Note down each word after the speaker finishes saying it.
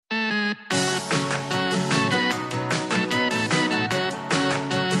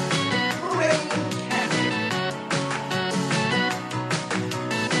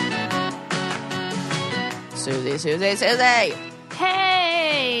Susie.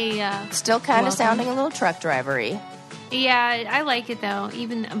 Hey! Still kind of sounding a little truck drivery. Yeah, I like it though.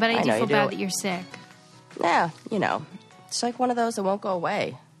 But I do feel bad that you're sick. Yeah, it's like one of those that won't go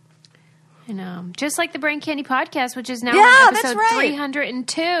away. I know. Just like the Brain Candy podcast, which is now episode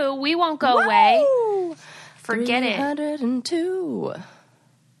 302. We won't go away. Forget 302.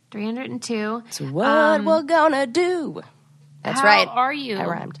 302. It's what we're gonna do. That's right. How are you? I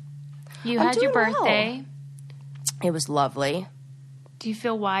rhymed. You had your birthday. Well. It was lovely. Do you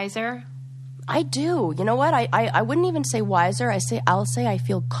feel wiser? I do. You know what? I wouldn't even say wiser. I'll say I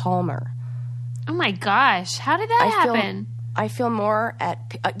feel calmer. Oh my gosh. How did that happen? I feel more at,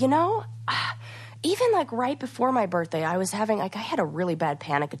 even like right before my birthday, I was having, I had a really bad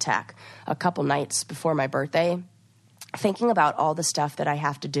panic attack a couple nights before my birthday, thinking about all the stuff that I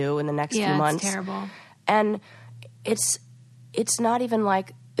have to do in the next few months. It's terrible. And it's not even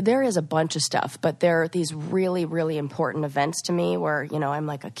like, there is a bunch of stuff, but there are these really, really important events to me where, I'm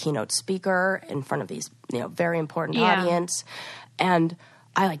like a keynote speaker in front of these, very important audience. And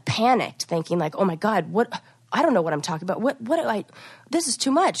I like panicked thinking like, oh my God, I don't know what I'm talking about. This is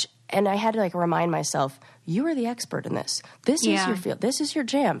too much. And I had to like remind myself, you are the expert in this. This is your field. This is your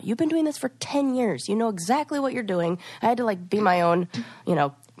jam. You've been doing this for 10 years. You know exactly what you're doing. I had to like be my own,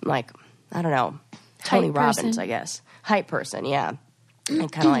 like, I don't know, Tony Robbins, I guess. Hype person. Yeah.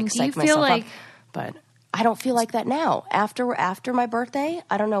 And kind of like psych myself up. But I don't feel like that now. After my birthday,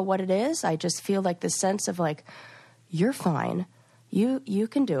 I don't know what it is. I just feel like this sense of like, you're fine. You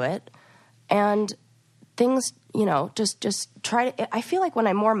can do it. And things, just try to, I feel like when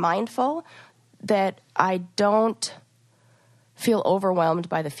I'm more mindful that I don't feel overwhelmed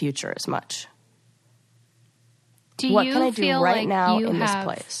by the future as much. What can I do right now in this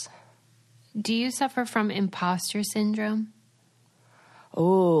place? Do you suffer from imposter syndrome?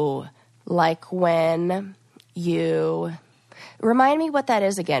 Oh, like when you... Remind me what that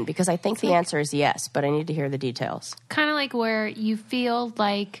is again, because I think the answer is yes, but I need to hear the details. Kind of like where you feel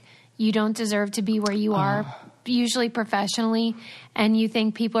like you don't deserve to be where you are, usually professionally, and you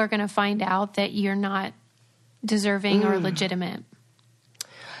think people are going to find out that you're not deserving or legitimate.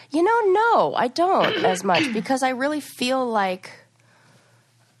 No, I don't as much, because I really feel like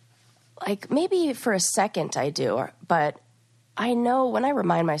maybe for a second I do, but I know when I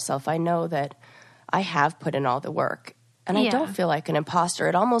remind myself, I know that I have put in all the work. And I don't feel like an imposter.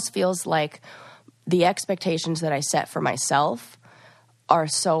 It almost feels like the expectations that I set for myself are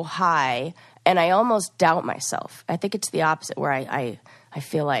so high, and I almost doubt myself. I think it's the opposite, where I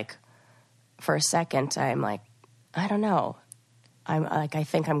feel like for a second I'm like, I don't know. I'm like, I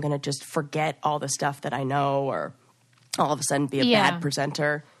think I'm going to just forget all the stuff that I know, or all of a sudden be a bad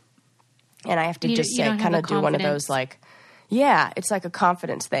presenter. And I have to just say, kind of do one of those like, it's like a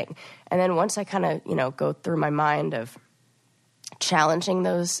confidence thing. And then once I kind of, go through my mind of challenging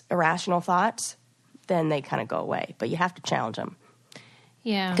those irrational thoughts, then they kind of go away. But you have to challenge them.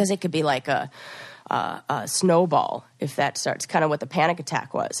 Yeah. Because it could be like a snowball if that starts, kind of what the panic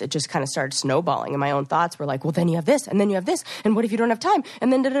attack was. It just kind of started snowballing. And my own thoughts were like, well, then you have this, and then you have this, and what if you don't have time?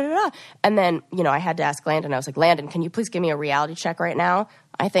 And then da-da-da-da. And then, I had to ask Landon. I was like, Landon, can you please give me a reality check right now?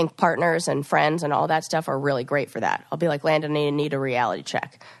 I think partners and friends and all that stuff are really great for that. I'll be like, Landon, I need a reality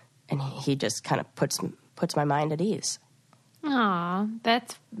check. And he just kind of puts my mind at ease. Aw,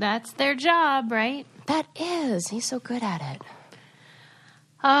 that's their job, right? That is. He's so good at it.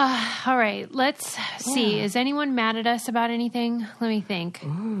 All right, let's see. Is anyone mad at us about anything? Let me think.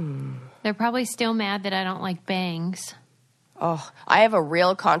 They're probably still mad that I don't like bangs. Oh, I have a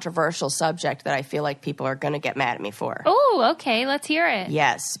real controversial subject that I feel like people are going to get mad at me for. Oh, okay. Let's hear it.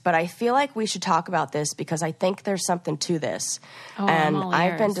 Yes, but I feel like we should talk about this because I think there's something to this. Oh, and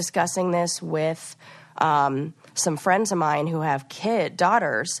I've been discussing this with some friends of mine who have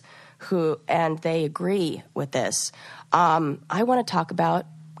daughters, and they agree with this. I want to talk about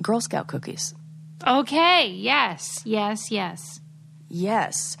Girl Scout cookies. Okay. Yes.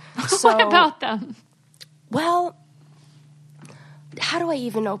 So, what about them? Well, how do I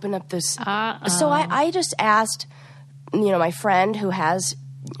even open up this? So I just asked, my friend who has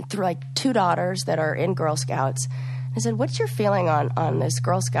two daughters that are in Girl Scouts. I said, what's your feeling on this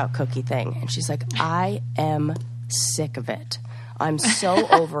Girl Scout cookie thing? And she's like, I am sick of it. I'm so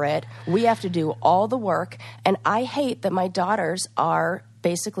over it. We have to do all the work. And I hate that my daughters are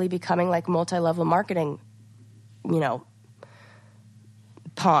basically becoming like multi-level marketing,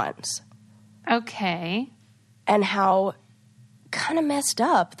 pawns. Okay. And how kind of messed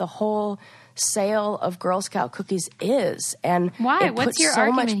up the whole sale of Girl Scout cookies is. And why? It What's puts your so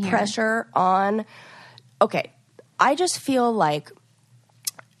argument much here? pressure on. Okay. I just feel like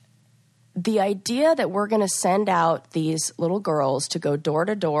the idea that we're going to send out these little girls to go door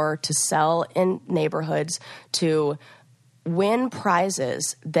to door to sell in neighborhoods to win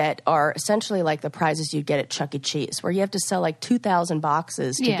prizes that are essentially like the prizes you get at Chuck E. Cheese, where you have to sell like 2,000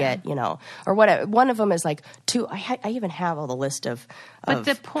 boxes to get, or whatever. One of them is like two. I even have all the list of But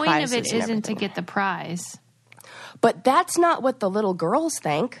the point of it isn't to everything. get the prize. But that's not what the little girls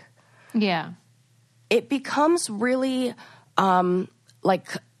think. Yeah. It becomes really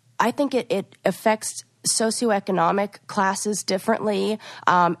I think it affects socioeconomic classes differently.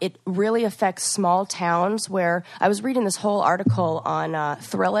 It really affects small towns where I was reading this whole article on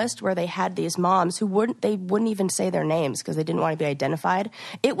Thrillist where they had these moms who wouldn't even say their names because they didn't want to be identified.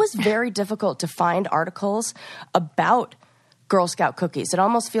 It was very difficult to find articles about Girl Scout cookies. It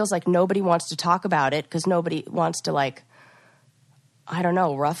almost feels like nobody wants to talk about it because nobody wants to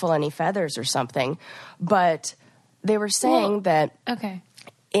ruffle any feathers or something. But they were saying that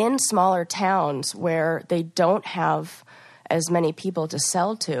in smaller towns where they don't have as many people to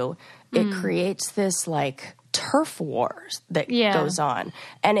sell to, it creates this turf wars that goes on.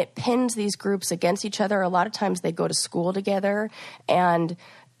 And it pins these groups against each other. A lot of times they go to school together, and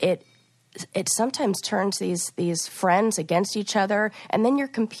it sometimes turns these friends against each other. And then you're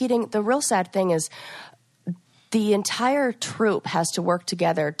competing. The real sad thing is the entire troop has to work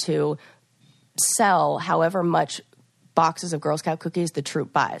together to sell however much boxes of Girl Scout cookies the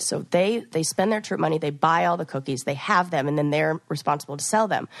troop buys. So they spend their troop money, they buy all the cookies, they have them, and then they're responsible to sell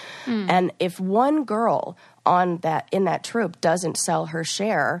them. And if one girl in that troop doesn't sell her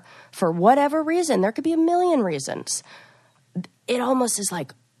share for whatever reason, there could be a million reasons, it almost is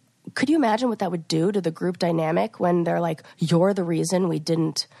like, could you imagine what that would do to the group dynamic when they're like, you're the reason we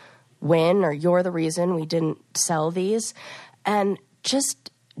didn't win, or you're the reason we didn't sell these? And just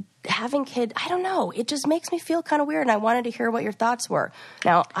having kids, I don't know, it just makes me feel kind of weird, and I wanted to hear what your thoughts were.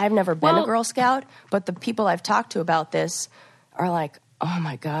 Now, I've never been a Girl Scout, but the people I've talked to about this are like, oh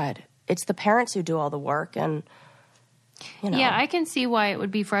my God, it's the parents who do all the work, and Yeah, I can see why it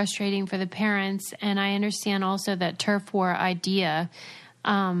would be frustrating for the parents, and I understand also that turf war idea,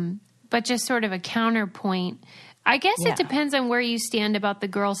 but just sort of a counterpoint. I guess it depends on where you stand about the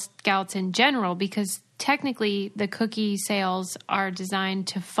Girl Scouts in general, because technically the cookie sales are designed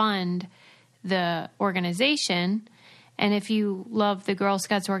to fund the organization. And if you love the Girl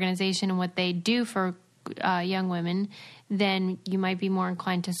Scouts organization and what they do for young women, then you might be more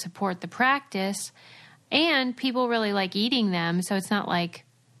inclined to support the practice. And people really like eating them. So it's not like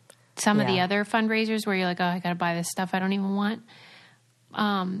some of the other fundraisers where you're like, oh, I got to buy this stuff I don't even want.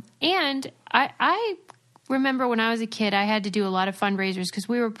 And I remember when I was a kid, I had to do a lot of fundraisers because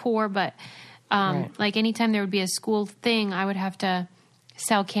we were poor, but like anytime there would be a school thing, I would have to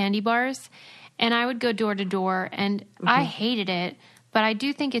sell candy bars, and I would go door to door, and I hated it, but I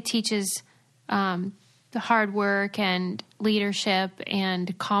do think it teaches the hard work and leadership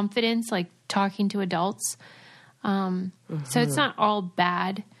and confidence, like talking to adults. So it's not all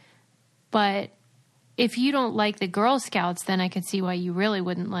bad, but if you don't like the Girl Scouts, then I could see why you really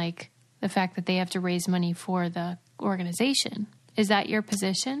wouldn't like the fact that they have to raise money for the organization. Is that your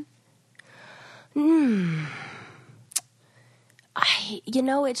position?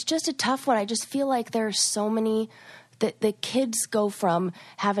 It's just a tough one. I just feel like there are so many the kids go from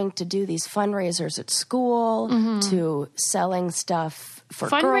having to do these fundraisers at school to selling stuff for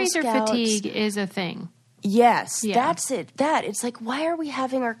Girl Scouts. Fundraiser fatigue is a thing. Yes, that's it. It's like, why are we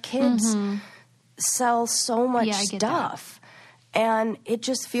having our kids sell so much stuff? And it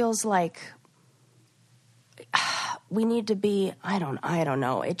just feels like we need to be, I don't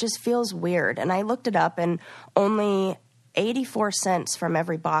know. It just feels weird. And I looked it up, and only 84 cents from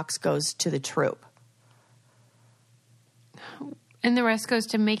every box goes to the troop. And the rest goes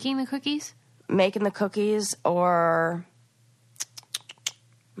to making the cookies? Making the cookies, or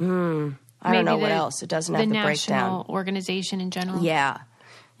I don't know what else. It doesn't have the breakdown. The national organization in general. Yeah.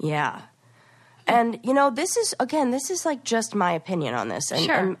 And, this is like just my opinion on this.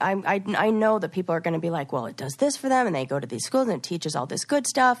 And, and I know that people are going to be like, well, it does this for them, and they go to these schools and it teaches all this good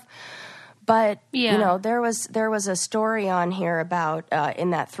stuff. But, there was a story on here about,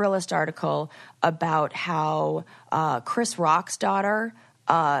 in that Thrillist article, about how Chris Rock's daughter,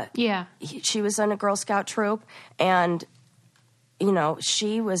 she was in a Girl Scout troop, and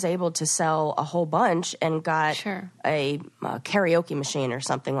she was able to sell a whole bunch and got a karaoke machine or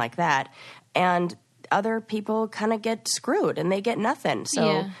something like that. And other people kind of get screwed and they get nothing.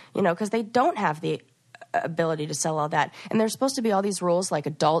 So, because they don't have the ability to sell all that. And there's supposed to be all these rules, like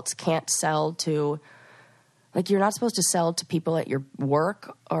adults can't sell to Like, you're not supposed to sell to people at your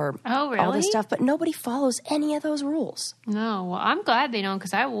work or all this stuff, but nobody follows any of those rules. No, well, I'm glad they don't,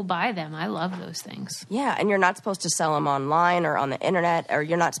 because I will buy them. I love those things. Yeah, and you're not supposed to sell them online or on the internet, or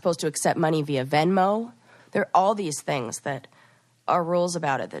you're not supposed to accept money via Venmo. There are all these things that are rules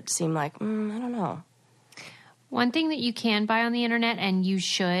about it that seem like, I don't know. One thing that you can buy on the internet, and you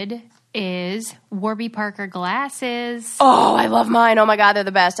should, is Warby Parker glasses. Oh, I love mine. Oh, my God, they're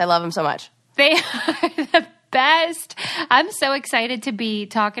the best. I love them so much. They are the best. I'm so excited to be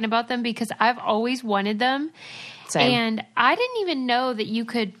talking about them because I've always wanted them. Same. And I didn't even know that you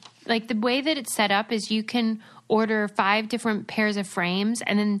could, like, the way that it's set up is you can order 5 different pairs of frames,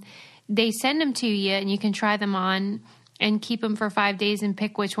 and then they send them to you, and you can try them on and keep them for 5 days and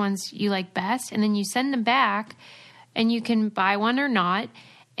pick which ones you like best. And then you send them back, and you can buy one or not.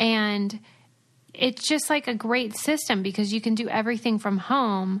 And it's just like a great system because you can do everything from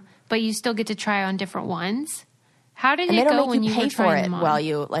home, but you still get to try on different ones. How did it go when you were trying them on? While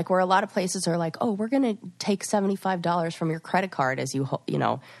you, like, where a lot of places are like, oh, we're going to take $75 from your credit card as you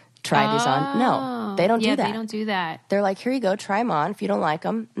try these on. No, they don't do that. Yeah, they don't do that. They're like, here you go, try them on. If you don't like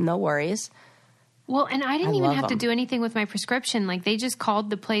them, no worries. Well, and I didn't even have to do anything with my prescription. Like, they just called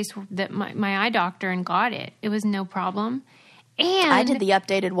the place that my eye doctor and got it. It was no problem. And I did the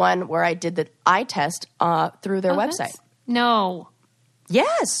updated one where I did the eye test through their website. No.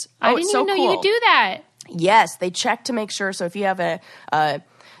 Yes. I didn't even know you could do that. Yes, they check to make sure. So if you have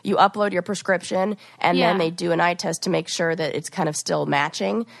you upload your prescription, and then they do an eye test to make sure that it's kind of still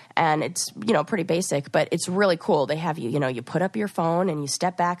matching, and it's, pretty basic, but it's really cool. They have you put up your phone and you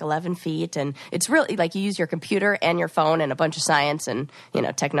step back 11 feet, and it's really like you use your computer and your phone and a bunch of science and,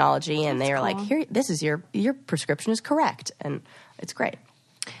 technology, and they are like, here, this is your prescription is correct, and it's great.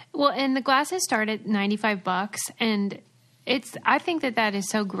 Well, and the glasses start at $95, and I think that is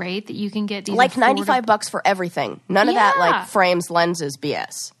so great that you can get these like $95 for everything. None of that like frames, lenses,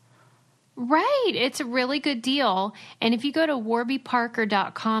 BS. Right. It's a really good deal. And if you go to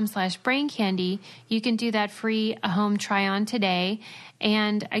warbyparker.com/braincandy, you can do that free home try on today.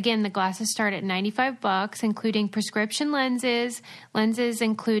 And again, the glasses start at $95, including prescription lenses. Lenses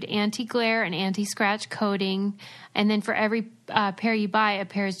include anti-glare and anti-scratch coating. And then for every pair you buy, a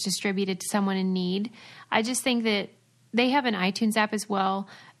pair is distributed to someone in need. I just think that they have an iTunes app as well.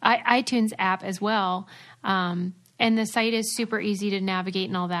 And the site is super easy to navigate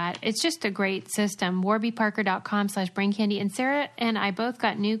and all that. It's just a great system. warbyparker.com/braincandy. And Sarah and I both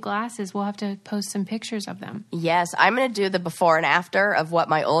got new glasses. We'll have to post some pictures of them. Yes, I'm going to do the before and after of what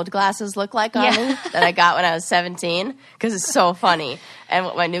my old glasses look like on me that I got when I was 17, because it's so funny, and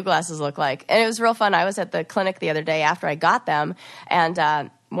what my new glasses look like. And it was real fun. I was at the clinic the other day after I got them, and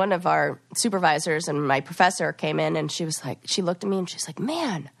one of our supervisors and my professor came in, and she looked at me and she's like,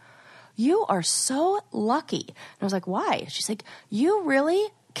 man, you are so lucky. And I was like, why? She's like, you really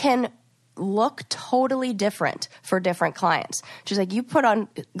can look totally different for different clients. She's like, you put on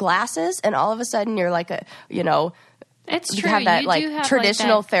glasses and all of a sudden you're like it's you true. have that have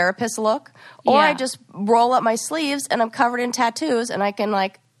traditional like that therapist look. Or I just roll up my sleeves and I'm covered in tattoos and I can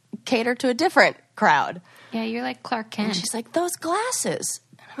like cater to a different crowd. Yeah, you're like Clark Kent. And she's like, those glasses.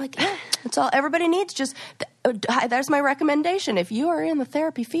 I'm like, yeah, that's all everybody needs. Just that's my recommendation. If you are in the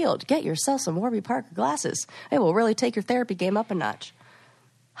therapy field, get yourself some Warby Parker glasses. It will really take your therapy game up a notch.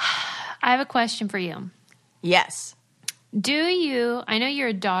 I have a question for you. Yes. I know you're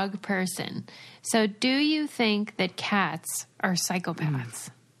a dog person, so do you think that cats are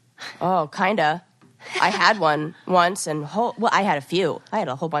psychopaths? Oh, kinda. I had one once, and I had a few. I had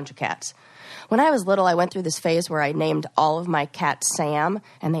a whole bunch of cats. When I was little, I went through this phase where I named all of my cats Sam,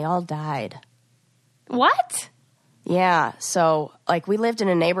 and they all died. What? Yeah. So, like, we lived in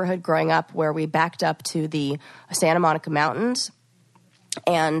a neighborhood growing up where we backed up to the Santa Monica Mountains,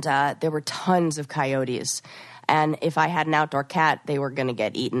 and there were tons of coyotes. And if I had an outdoor cat, they were going to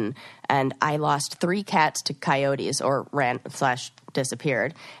get eaten. And I lost 3 cats to coyotes, or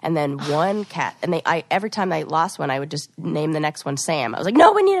ran/disappeared. And then one cat, and every time I lost one, I would just name the next one Sam. I was like,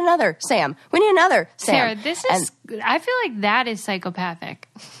 no, we need another Sam. We need another Sam. Sarah, I feel like that is psychopathic.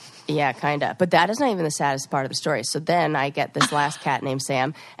 Yeah, kind of. But that is not even the saddest part of the story. So then I get this last cat named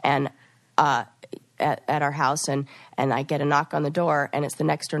Sam, and at our house, and I get a knock on the door, and it's the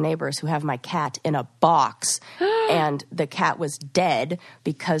next door neighbors who have my cat in a box. And the cat was dead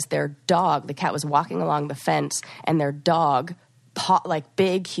because the cat was walking along the fence, and their dog, like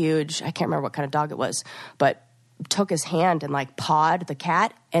big, huge, I can't remember what kind of dog it was, but took his hand and like pawed the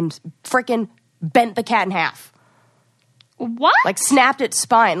cat and freaking bent the cat in half. What? Like snapped its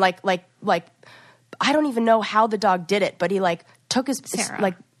spine. Like I don't even know how the dog did it, but he like took his Sarah.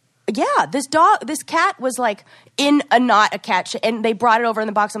 like Yeah, this cat was like in not a cat, and they brought it over in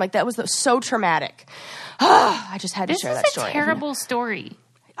the box. I'm like, that was so traumatic. I just had to share that story. This is a terrible story.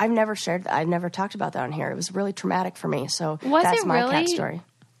 I've never talked about that on here. It was really traumatic for me. So that's my really? cat story.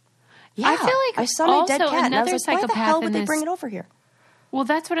 Yeah, I feel like I saw my dead cat, and I was like, why the hell would they bring it over here? Well,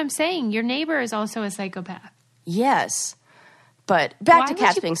 that's what I'm saying. Your neighbor is also a psychopath. Yes, but back to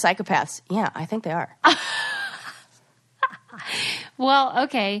cats being psychopaths. Yeah, I think they are. Well,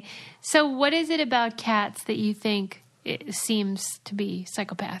 okay. So what is it about cats that you think it seems to be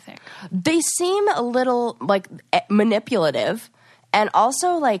psychopathic? They seem a little like manipulative, and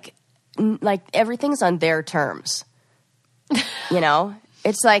also like everything's on their terms. You know,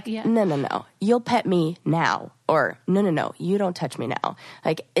 it's like no, you'll pet me now, or no, you don't touch me now.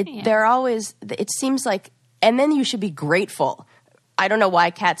 Like they're always. It seems like, and then you should be grateful. I don't know why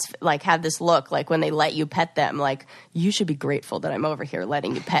cats like have this look like when they let you pet them. Like, you should be grateful that I'm over here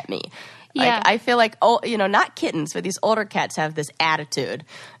letting you pet me. Yeah. Like, I feel like, not kittens, but these older cats have this attitude,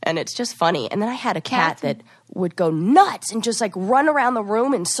 and it's just funny. And then I had a cat that would go nuts and just like run around the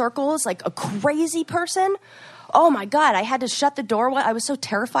room in circles like a crazy person. Oh my God, I had to shut the door. I was so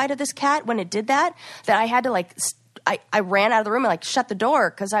terrified of this cat when it did that I had to like, I ran out of the room and like shut the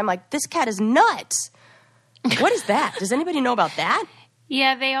door because I'm like, this cat is nuts. What is that? Does anybody know about that?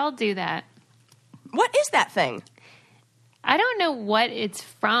 Yeah, they all do that. What is that thing? I don't know what it's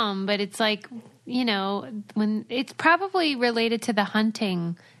from, but it's like, when it's probably related to the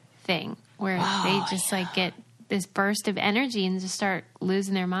hunting thing where they just like get this burst of energy and just start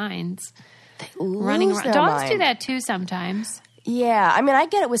losing their minds. Running around. Dogs do that too sometimes. Yeah, I mean, I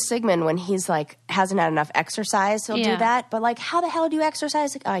get it with Sigmund when he's like hasn't had enough exercise. He'll do that, but like, how the hell do you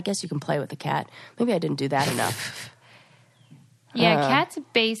exercise? Like, I guess you can play with the cat. Maybe I didn't do that enough. Yeah, cat's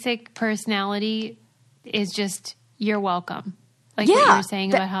basic personality is just you're welcome. Like what you were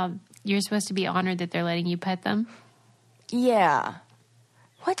saying about how you're supposed to be honored that they're letting you pet them. Yeah,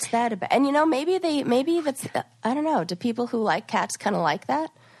 what's that about? And maybe that's I don't know. Do people who like cats kind of like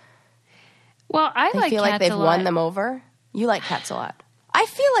that? Well, I like feel cats like they've won them over. You like cats a lot. I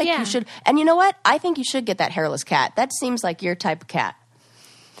feel like you should. And you know what? I think you should get that hairless cat. That seems like your type of cat.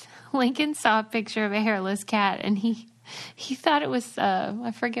 Lincoln saw a picture of a hairless cat, and he thought it was,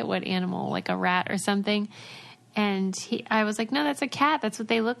 I forget what animal, like a rat or something. And I was like, no, that's a cat. That's what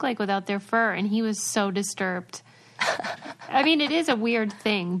they look like without their fur. And he was so disturbed. I mean, it is a weird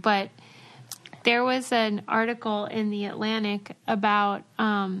thing, but there was an article in The Atlantic about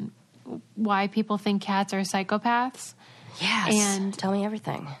why people think cats are psychopaths. Yes. And tell me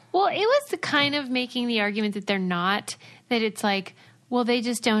everything. Well, it was the kind of making the argument that they're not, that it's like, well, they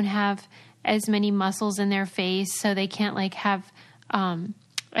just don't have as many muscles in their face, so they can't like have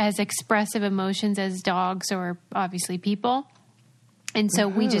as expressive emotions as dogs or obviously people. And so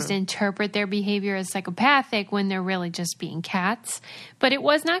we just interpret their behavior as psychopathic when they're really just being cats. But it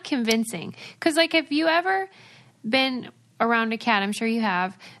was not convincing. Because like, have you ever been around a cat? I'm sure you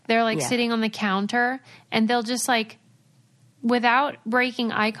have. They're like sitting on the counter and they'll just like, without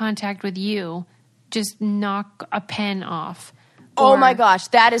breaking eye contact with you, just knock a pen off. Oh my gosh,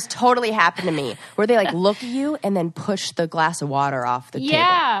 that has totally happened to me. Where they like look at you and then push the glass of water off the table.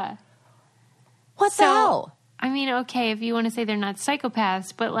 Yeah. What the hell? I mean, okay, if you want to say they're not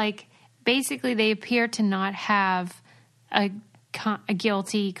psychopaths, but like basically they appear to not have a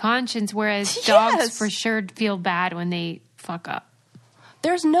guilty conscience, whereas dogs for sure feel bad when they fuck up.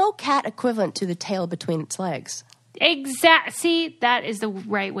 There's no cat equivalent to the tail between its legs. See, that is the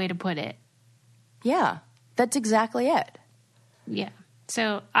right way to put it. Yeah, that's exactly it. Yeah.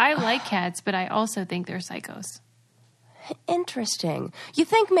 So I like cats, but I also think they're psychos. Interesting. You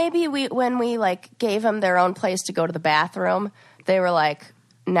think maybe when we like gave them their own place to go to the bathroom, they were like,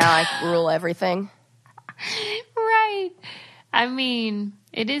 now I rule everything? Right. I mean,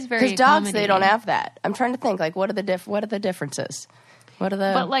 it is very because dogs, they don't have that. I'm trying to think, like, what are the differences?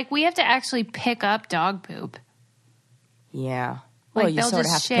 But like, we have to actually pick up dog poop. Yeah. Like, well, you sort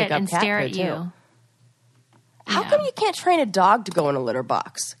of have to pick up and cat stare poo at too. you. How come you can't train a dog to go in a litter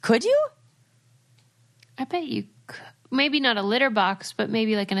box? Could you? I bet you could. Maybe not a litter box, but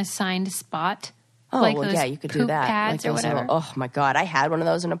maybe like an assigned spot. Oh, like well, those yeah, you could do that. Pads like or whatever. Oh, my God. I had one of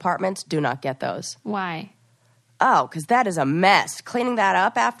those in apartments. Do not get those. Why? Oh, because that is a mess. Cleaning that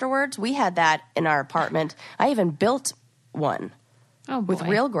up afterwards. We had that in our apartment. I even built one with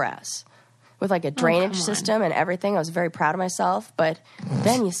real grass, with like a drainage system and everything. I was very proud of myself. But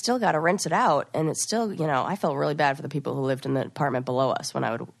then you still got to rinse it out. And it's still, I felt really bad for the people who lived in the apartment below us when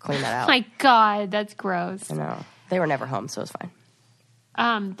I would clean that out. My God, that's gross. I know. They were never home, so it was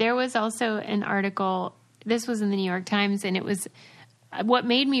fine. There was also an article, this was in the New York Times, and it was what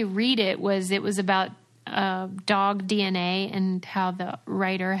made me read it was about dog DNA and how the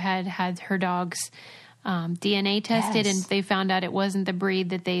writer had her dog's DNA tested, and they found out it wasn't the breed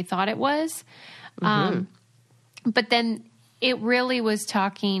that they thought it was. But then it really was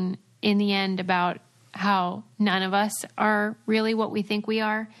talking in the end about how none of us are really what we think we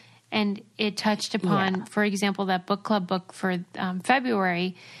are. And it touched upon, for example, that book club book for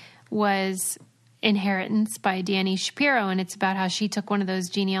February was Inheritance by Dani Shapiro. And it's about how she took one of those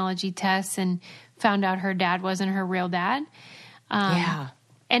genealogy tests and found out her dad wasn't her real dad.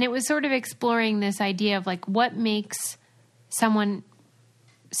 And it was sort of exploring this idea of like, what makes someone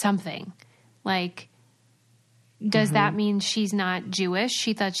something? Like, does that mean she's not Jewish?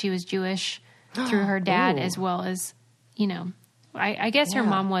 She thought she was Jewish through her dad as well as, you know, I guess her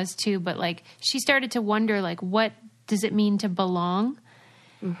mom was too, but like she started to wonder, like, what does it mean to belong?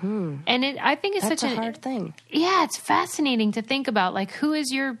 And I think it's That's such a hard thing. Yeah, it's fascinating to think about, like, who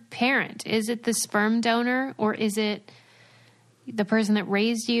is your parent? Is it the sperm donor, or is it the person that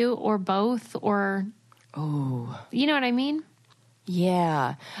raised you, or both, or you know what I mean?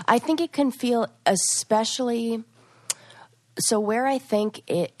 Yeah, I think it can feel especially so where I think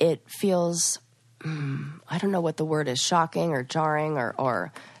it feels. I don't know what the word is, shocking or jarring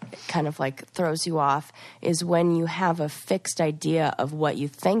or kind of like throws you off, is when you have a fixed idea of what you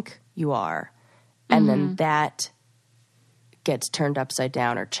think you are, and then that gets turned upside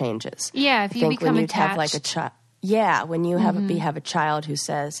down or changes. Yeah, if you become attached. Have like a child. Yeah, when you have a child who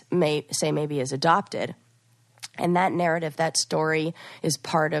maybe is adopted, and that narrative, that story is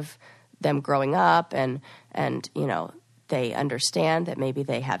part of them growing up, and you know, they understand that maybe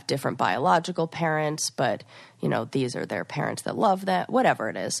they have different biological parents, but, you know, these are their parents that love them, whatever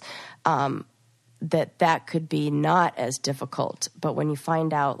it is, that could be not as difficult. But when you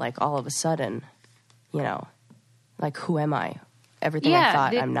find out, like, all of a sudden, you know, like, who am I? Everything I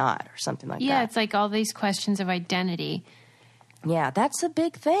thought I'm not, or something like that. Yeah, it's like all these questions of identity. Yeah, that's a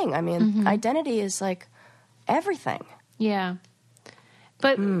big thing. I mean, identity is, like, everything. Yeah.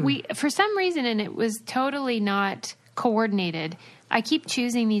 But we, for some reason, and it was totally not coordinated, I keep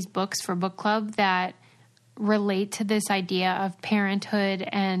choosing these books for book club that relate to this idea of parenthood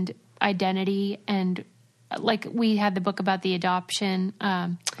and identity. And like, we had the book about the adoption,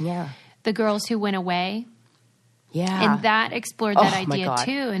 The Girls Who Went Away. Yeah. And that explored that idea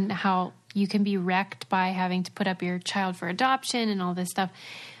too, and how you can be wrecked by having to put up your child for adoption and all this stuff.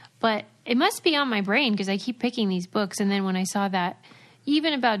 But it must be on my brain because I keep picking these books. And then when I saw that,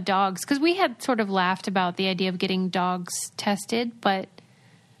 even about dogs, because we had sort of laughed about the idea of getting dogs tested, but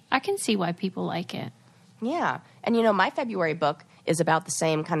I can see why people like it. Yeah. And, you know, my February book is about the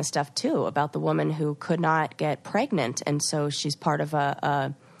same kind of stuff, too, about the woman who could not get pregnant. And so she's part of what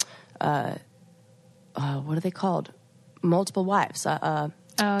are they called? Multiple wives.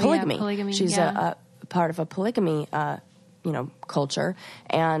 Polygamy. Yeah, polygamy. She's a part of a polygamy, culture.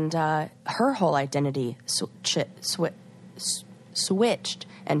 And her whole identity switched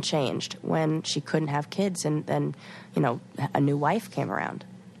and changed when she couldn't have kids, and then, you know, a new wife came around.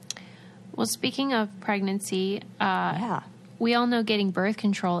 Well, speaking of pregnancy, we all know getting birth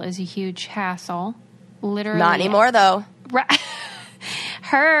control is a huge hassle. Literally. Not anymore, though.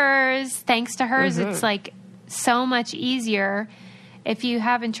 Hers, thanks to hers, it's like so much easier. If you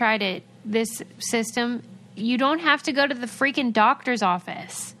haven't tried it, this system, you don't have to go to the freaking doctor's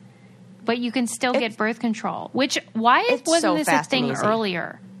office. But you can still get birth control. Wasn't this a thing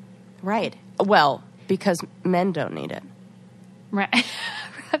earlier? Right. Well, because men don't need it. Right.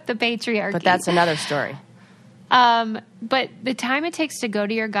 The patriarchy. But that's another story. But the time it takes to go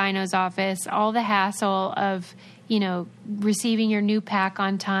to your gyno's office, all the hassle of, you know, receiving your new pack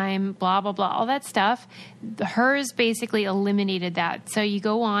on time, blah, blah, blah, all that stuff, hers basically eliminated that. So you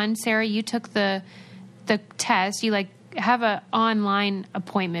go on, Sarah, you took the test, you have an online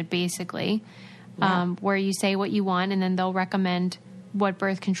appointment basically, where you say what you want, and then they'll recommend what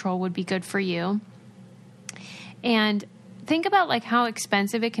birth control would be good for you. And think about like how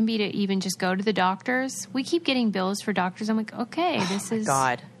expensive it can be to even just go to the doctors. We keep getting bills for doctors. I'm like, okay, this is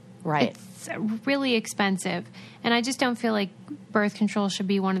God, right? It's really expensive, and I just don't feel like birth control should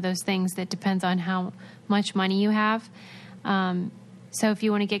be one of those things that depends on how much money you have. So if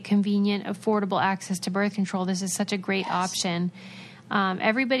you want to get convenient, affordable access to birth control, this is such a great option.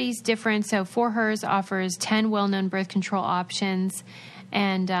 Everybody's different. So For Hers offers 10 well-known birth control options,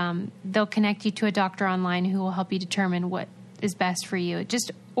 and they'll connect you to a doctor online who will help you determine what is best for you.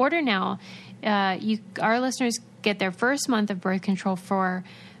 Just order now. Our listeners get their first month of birth control for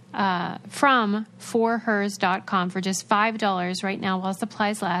from forhers.com for just $5 right now while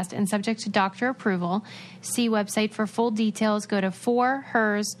supplies last and subject to doctor approval. See website for full details. Go to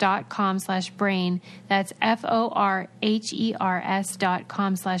forhers.com/brain. That's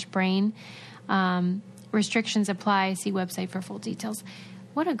FORHERS.com/brain. Restrictions apply. See website for full details.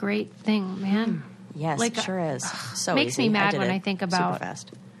 What a great thing, man. Yes, it sure is. So makes easy. me mad when I think about super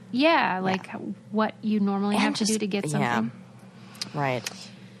fast. What you normally have to do to get something. Yeah. Right.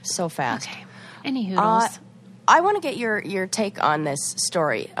 So fast. Okay. Any hoodles. I want to get your take on this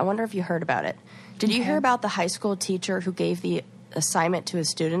story. I wonder if you heard about it. Did you hear about the high school teacher who gave the assignment to his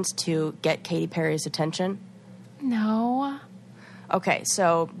students to get Katy Perry's attention? No. Okay,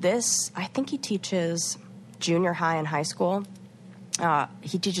 so I think he teaches junior high and high school.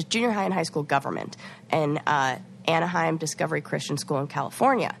 He teaches junior high and high school government in Anaheim Discovery Christian School in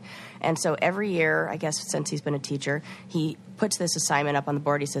California. And so every year, I guess since he's been a teacher, he puts this assignment up on the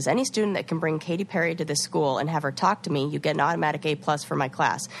board. He says, any student that can bring Katy Perry to this school and have her talk to me, you get an automatic A+ for my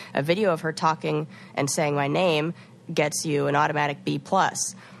class. A video of her talking and saying my name gets you an automatic B+.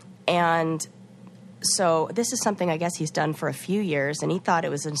 And so this is something I guess he's done for a few years, and he thought it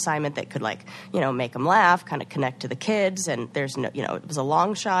was an assignment that could, make him laugh, kind of connect to the kids, and there's no, it was a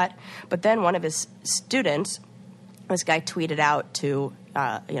long shot. But then one of his students, this guy tweeted out to,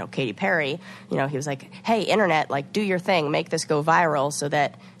 Katy Perry, he was like, hey, internet, do your thing, make this go viral so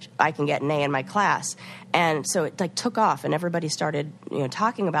that I can get an A in my class. And so it took off, and everybody started,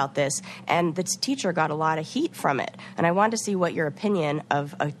 talking about this, and this teacher got a lot of heat from it. And I wanted to see what your opinion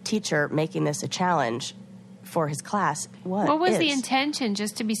of a teacher making this a challenge for his class was. What was the intention?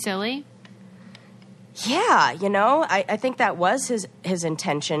 Just to be silly? Yeah, I think that was his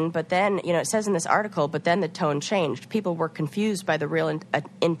intention, but then, it says in this article, but then the tone changed. People were confused by the real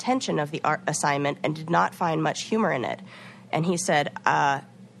intention of the assignment and did not find much humor in it. And he said,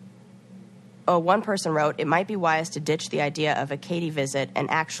 one person wrote, it might be wise to ditch the idea of a Katy visit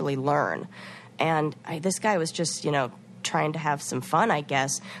and actually learn. And this guy was just, trying to have some fun, I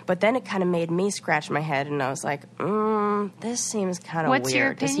guess. But then it kind of made me scratch my head, and I was like, this seems kind of weird. What's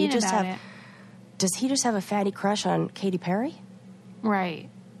your opinion about it? Does he just have a fatty crush on Katy Perry? Right.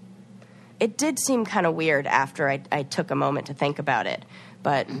 It did seem kind of weird after I took a moment to think about it.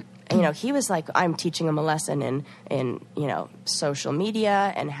 But, he was like, I'm teaching him a lesson in social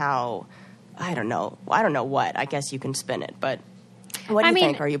media and how, I don't know what. I guess you can spin it. But what do you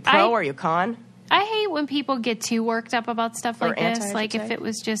think? Are you pro or are you con? I hate when people get too worked up about stuff like this. Like, if it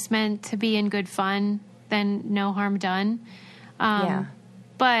was just meant to be in good fun, then no harm done. Yeah.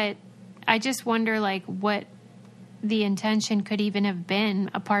 But I just wonder, what the intention could even have been,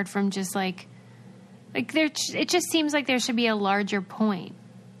 apart from just, there. It just seems like there should be a larger point.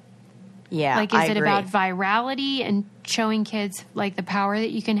 Yeah, is it about virality and showing kids, the power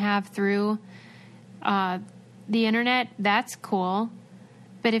that you can have through the internet? That's cool.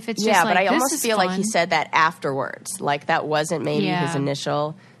 But if it's just but I almost feel fun. like he said that afterwards. That wasn't maybe his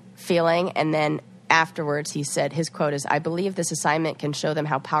initial feeling, and then afterwards he said, his quote is, I believe this assignment can show them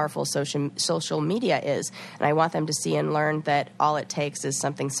how powerful social media is, and I want them to see and learn that all it takes is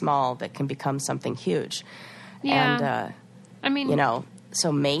something small that can become something huge. Yeah. And,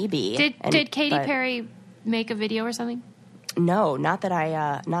 so maybe. Did Katy Perry make a video or something? No, not that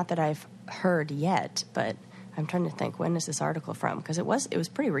I've heard yet, but I'm trying to think, when is this article from? Because it was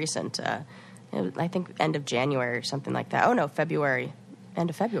pretty recent. I think end of January or something like that. Oh, no, February. End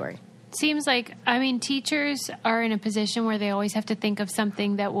of February. Seems like, teachers are in a position where they always have to think of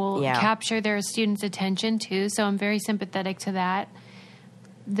something that will capture their students' attention, too. So I'm very sympathetic to that.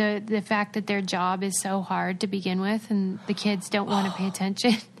 The fact that their job is so hard to begin with, and the kids don't want to pay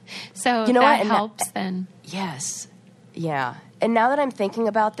attention. So that helps then. Yes. Yeah. And now that I'm thinking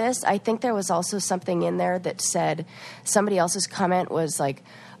about this, I think there was also something in there that said, somebody else's comment was like,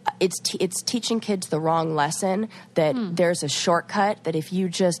 it's teaching kids the wrong lesson, that there's a shortcut, that if you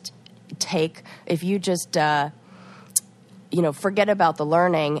just forget about the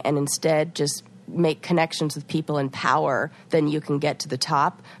learning and instead just make connections with people in power, then you can get to the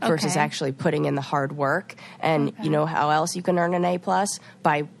top versus actually putting in the hard work. And you know how else you can earn an A+?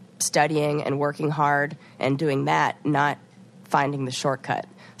 By studying and working hard and doing that, not finding the shortcut.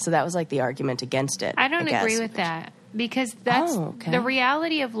 So that was the argument against it. I don't agree with that, because that's the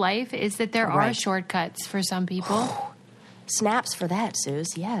reality of life is that there are shortcuts for some people. Snaps for that,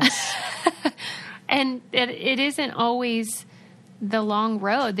 Suze. Yes. And it isn't always the long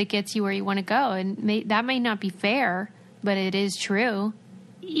road that gets you where you want to go. And that may not be fair, but it is true.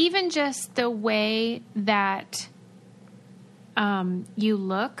 Even just the way that you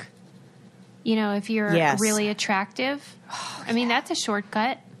look, if you're really attractive, that's a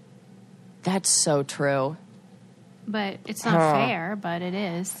shortcut. That's so true. But it's not fair, but it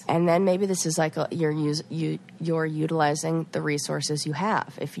is. And then maybe this is like you're utilizing the resources you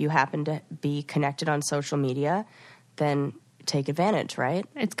have. If you happen to be connected on social media, then take advantage, right?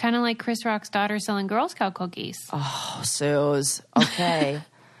 It's kind of like Chris Rock's daughter selling Girl Scout cookies. Oh, Suze. Okay.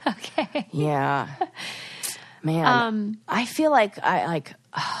 Okay. Yeah. Man, I feel like I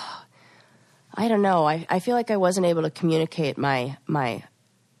don't know. I feel like I wasn't able to communicate my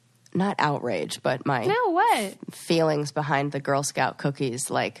not outrage, but my feelings behind the Girl Scout cookies,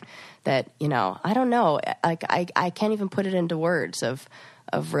 like that, I don't know. Like I can't even put it into words of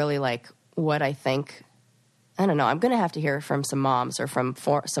really like what I think. I don't know. I'm going to have to hear from some moms or from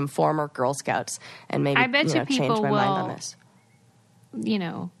some former Girl Scouts and maybe I bet you people change my will, mind on this.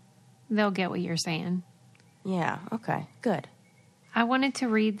 They'll get what you're saying. Yeah. Okay. Good. I wanted to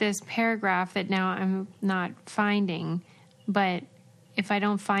read this paragraph that now I'm not finding, but if I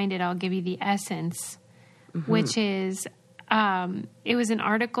don't find it, I'll give you the essence, which is, it was an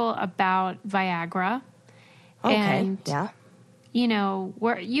article about Viagra. Okay. And, yeah.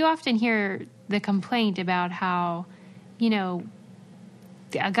 Where you often hear the complaint about how,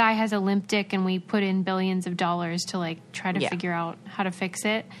 a guy has a limp dick and we put in billions of dollars to like try to figure out how to fix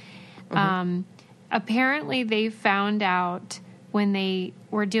it. Apparently they found out when they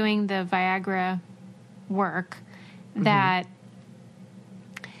were doing the Viagra work that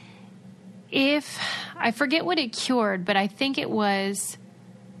if, I forget what it cured, but I think it was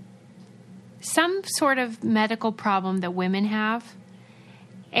some sort of medical problem that women have.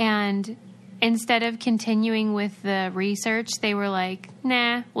 And instead of continuing with the research, they were like,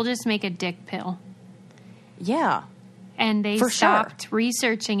 nah, we'll just make a dick pill. Yeah. And they stopped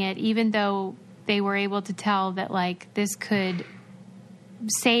researching it, even though they were able to tell that, like, this could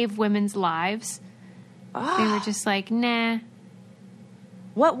save women's lives. They were just like, nah.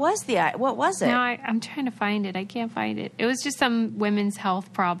 What was it? No, I'm trying to find it. I can't find it. It was just some women's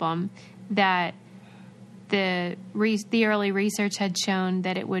health problem that the early research had shown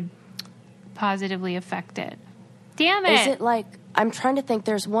that it would positively affect it. Damn it. Is it like, I'm trying to think,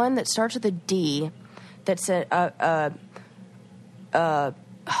 there's one that starts with a D that's oh God,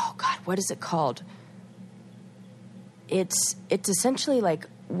 what is it called? It's essentially like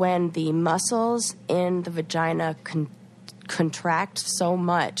when the muscles in the vagina contract so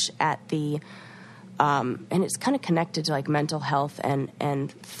much at the and it's kind of connected to like mental health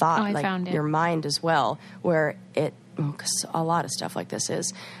and thought, like your mind as well, where because a lot of stuff like this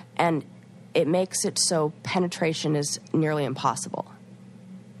is, and it makes it so penetration is nearly impossible.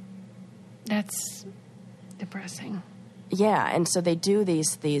 That's depressing. Yeah, and so they do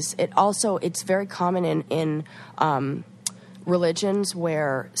these. It's very common in religions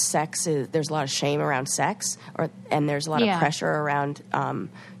where there's a lot of shame around sex, and there's a lot of pressure around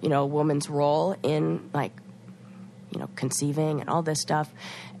a woman's role in conceiving and all this stuff,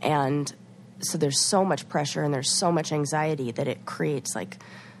 and so there's so much pressure and there's so much anxiety that it creates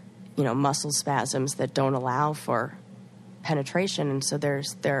muscle spasms that don't allow for penetration, and so there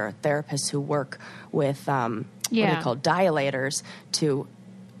are therapists who work with what are they called, dilators, to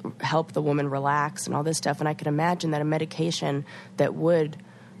help the woman relax and all this stuff. And I could imagine that a medication that would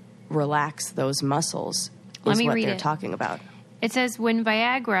relax those muscles is what they're talking about. It says, when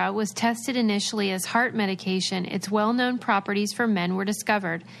Viagra was tested initially as heart medication, its well-known properties for men were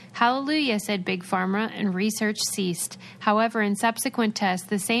discovered. Hallelujah, said Big Pharma, and research ceased. However, in subsequent tests,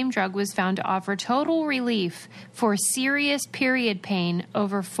 the same drug was found to offer total relief for serious period pain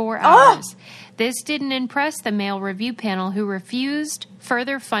over 4 hours. This didn't impress the male review panel, who refused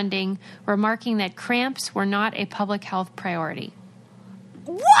further funding, remarking that cramps were not a public health priority.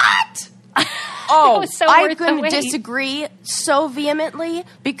 What? Oh, I couldn't disagree so vehemently,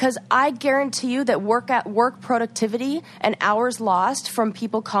 because I guarantee you that work productivity and hours lost from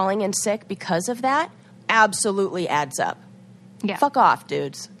people calling in sick because of that absolutely adds up. Yeah. Fuck off,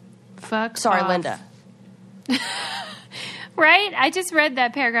 dudes. Sorry, off. Linda. Right? I just read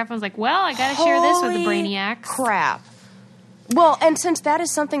that paragraph. I was like, well, I got to share this with the brainiacs. Crap. Well, and since that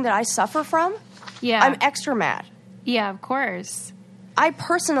is something that I suffer from, I'm extra mad. Yeah, of course. I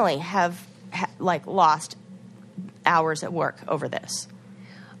personally have lost hours at work over this.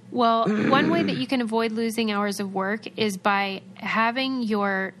 Well, one way that you can avoid losing hours of work is by having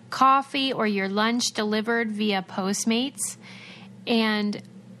your coffee or your lunch delivered via Postmates. And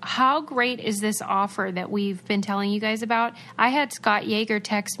how great is this offer that we've been telling you guys about? I had Scott Yeager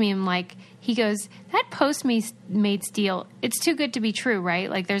text me and he goes, that Postmates deal, it's too good to be true, right?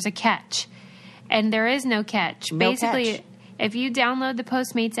 Like, there's a catch. And there is no catch. Basically, if you download the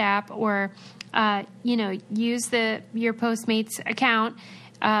Postmates app or, use your Postmates account,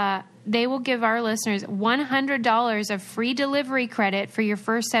 they will give our listeners $100 of free delivery credit for your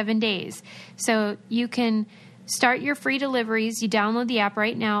first 7 days. So you can start your free deliveries. You download the app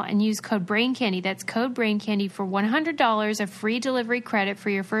right now and use code BRAINCANDY. That's code BRAINCANDY for $100 of free delivery credit for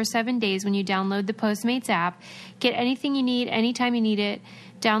your first 7 days when you download the Postmates app. Get anything you need anytime you need it.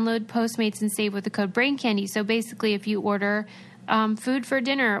 Download Postmates and save with the code BRAINCANDY. So basically, if you order food for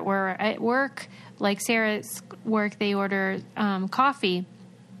dinner or at work, like Sarah's work, they order coffee,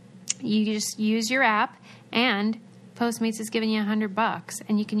 you just use your app and Postmates is giving you $100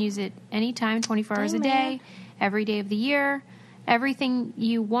 and you can use it anytime, 24 hours a day, every day of the year. Everything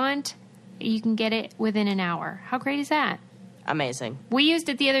you want, you can get it within an hour. How great is that? Amazing. We used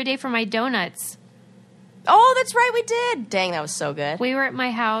it the other day for my donuts. Oh, that's right, we did. Dang, that was so good. We were at my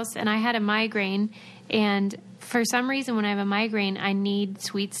house and I had a migraine, and for some reason when I have a migraine, I need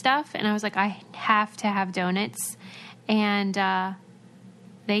sweet stuff, and I was like, I have to have donuts. And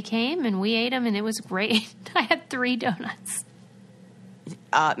they came and we ate them and it was great. I had 3 donuts.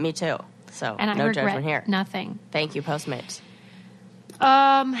 Me too. So and no I judgment regret here. Nothing. Thank you, Postmates.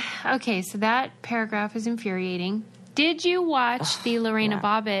 Okay, so that paragraph is infuriating. Did you watch the Lorena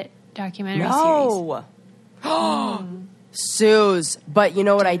Bobbitt documentary series? No. Suze. But you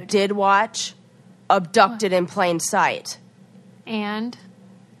know what I did watch? Abducted in Plain Sight. And?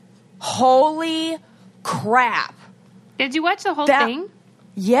 Holy crap. Did you watch the whole thing?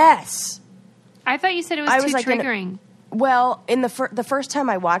 Yes. I thought you said it was too like triggering. Well, in the first time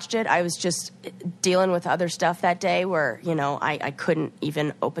I watched it, I was just dealing with other stuff that day where, I couldn't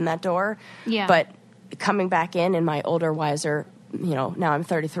even open that door. Yeah. But coming back in my older, wiser, now I'm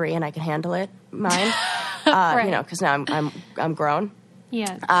 33 and I can handle it, mind. Right. Because now I'm grown.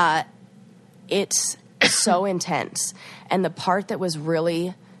 Yeah. It's so intense. And the part that was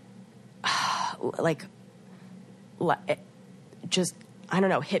really,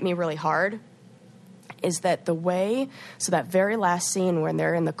 hit me really hard is that so that very last scene when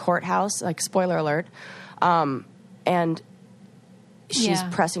they're in the courthouse, like, spoiler alert, and she's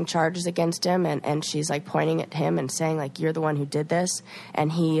pressing charges against him, and she's, like, pointing at him and saying, like, you're the one who did this,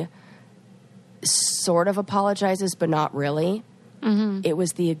 and he sort of apologizes, but not really. Mm-hmm. It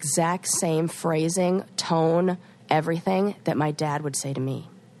was the exact same phrasing, tone, everything that my dad would say to me.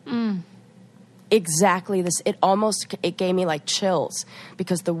 Exactly this. It gave me like chills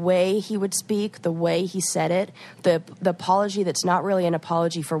because the way he would speak, the way he said it, the apology that's not really an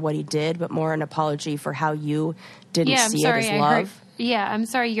apology for what he did, but more an apology for how you didn't see it as love. I'm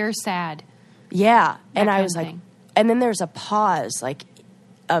sorry, you're sad. Yeah. And I was like, and then there's a pause like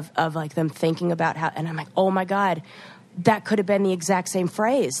of like them thinking about how, and I'm like, oh my God, that could have been the exact same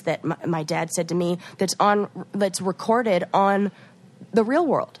phrase that my dad said to me that's recorded on the real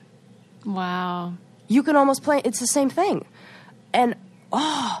world. Wow. You can almost play, it's the same thing. And,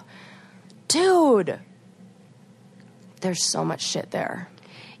 dude, there's so much shit there.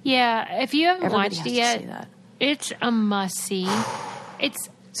 Yeah, if you haven't Everybody watched it yet, it's a must-see. It's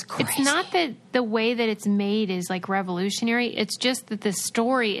crazy. It's not that the way that it's made is, like, revolutionary. It's just that the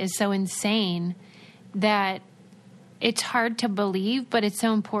story is so insane that it's hard to believe, but it's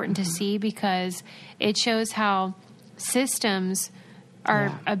so important to see because it shows how systems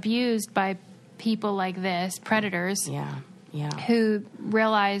are abused by people like this, predators, who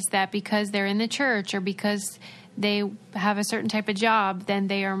realize that because they're in the church or because they have a certain type of job, then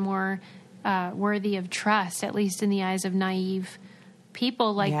they are more worthy of trust, at least in the eyes of naive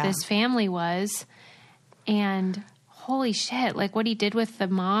people like this family was. And holy shit, like what he did with the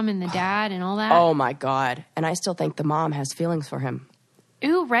mom and the dad and all that. Oh my God. And I still think the mom has feelings for him.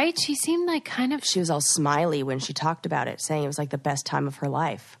 Ooh, right? She seemed like she was all smiley when she talked about it, saying it was like the best time of her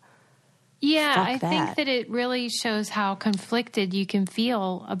life. Yeah, I think that it really shows how conflicted you can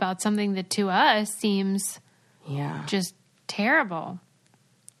feel about something that to us seems just terrible.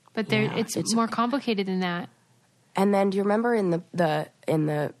 But it's more complicated than that. And then do you remember in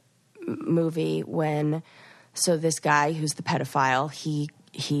the movie when this guy who's the pedophile,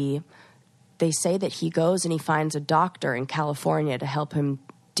 they say that he goes and he finds a doctor in California to help him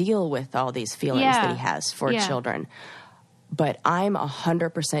deal with all these feelings that he has for children. But I'm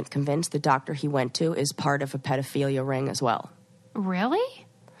 100% convinced the doctor he went to is part of a pedophilia ring as well. Really?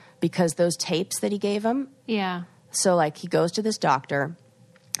 Because those tapes that he gave him. Yeah. So, like, he goes to this doctor,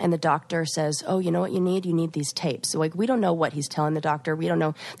 and the doctor says, oh, you know what you need? You need these tapes. So, like, we don't know what he's telling the doctor. We don't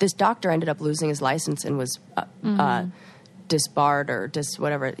know. This doctor ended up losing his license and was disbarred or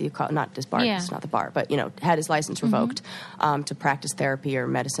whatever you call it. Not disbarred, it's not the bar, but, had his license revoked to practice therapy or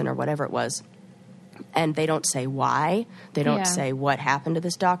medicine or whatever it was. and they don't say why. They don't say what happened to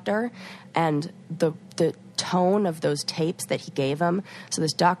this doctor. And the tone of those tapes that he gave him. So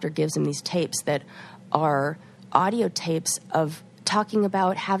this doctor gives him these tapes that are audio tapes of talking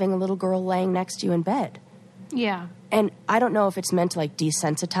about having a little girl laying next to you in bed. Yeah. And I don't know if it's meant to like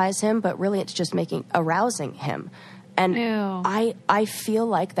desensitize him, but really it's just arousing him. And I feel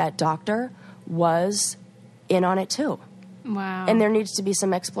like that doctor was in on it too. Wow. And there needs to be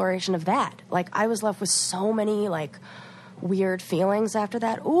some exploration of that. Like, I was left with so many like weird feelings after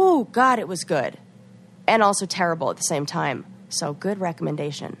that. Ooh, God, it was good. And also terrible at the same time. So good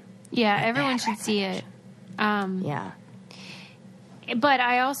recommendation. Yeah, everyone should see it. Yeah. But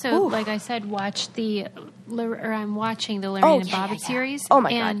I also, like I said, I'm watching the Lorena Bobbitt series. Oh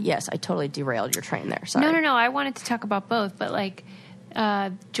my God, yes, I totally derailed your train there. Sorry. No. I wanted to talk about both, but like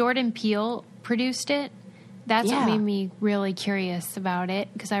Jordan Peele produced it. That's what made me really curious about it,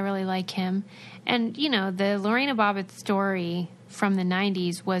 because I really like him. And, you know, the Lorena Bobbitt story from the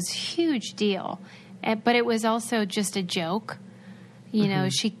 90s was a huge deal. But it was also just a joke. You know,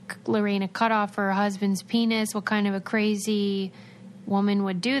 Lorena cut off her husband's penis. What kind of a crazy woman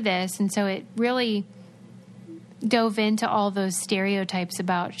would do this? And so it really dove into all those stereotypes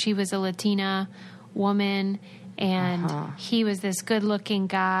about she was a Latina woman and he was this good-looking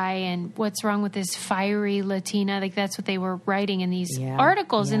guy, and what's wrong with this fiery Latina? Like, that's what they were writing in these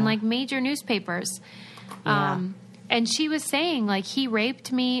articles in, like, major newspapers. And she was saying, like, he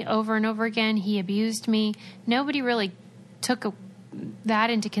raped me over and over again. He abused me. Nobody really took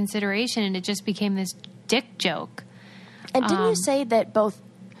that into consideration, and it just became this dick joke. And didn't you say that both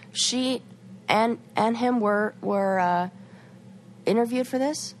she and him were interviewed for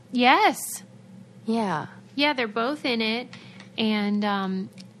this? Yes. Yeah. Yeah, they're both in it. And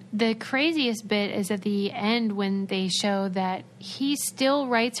the craziest bit is at the end when they show that he still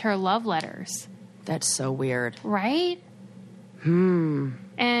writes her love letters. That's so weird. Right?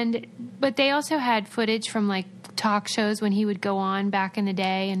 But they also had footage from, like, talk shows when he would go on back in the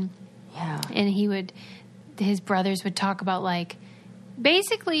day, and his brothers would talk about, like,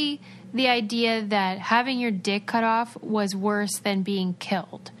 basically the idea that having your dick cut off was worse than being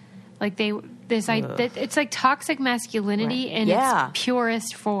killed. Like, it's like toxic masculinity in its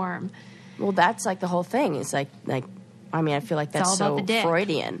purest form. Well, that's like the whole thing. It's like I mean, I feel like that's so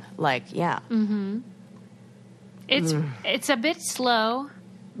Freudian. Like, yeah. Mm-hmm. It's a bit slow,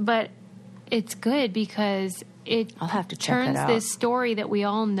 but it's good because I'll have to check turns that out. This story that we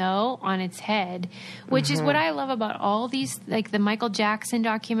all know on its head, which is what I love about all these, like the Michael Jackson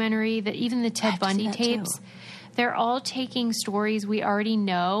documentary, even the Ted Bundy tapes. Too. They're all taking stories we already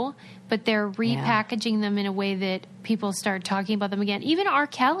know, but they're repackaging them in a way that people start talking about them again. Even R.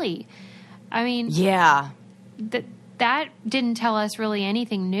 Kelly. I mean, that didn't tell us really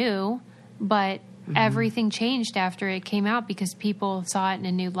anything new, but everything changed after it came out because people saw it in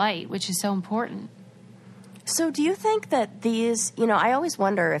a new light, which is so important. So do you think that these, I always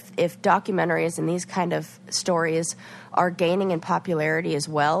wonder if documentaries and these kind of stories are gaining in popularity as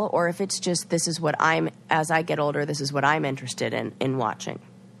well, or if it's just as I get older, this is what I'm interested in watching.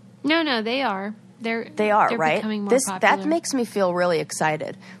 No, they are. They're right? Becoming more popular. That makes me feel really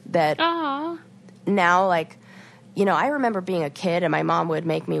excited that now, like, I remember being a kid and my mom would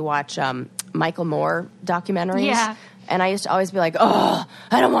make me watch Michael Moore documentaries. Yeah. And I used to always be like, oh,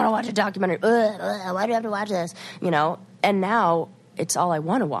 I don't want to watch a documentary. Why do I have to watch this? And now it's all I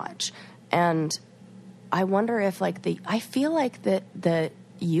want to watch. And I wonder if, like, I feel like the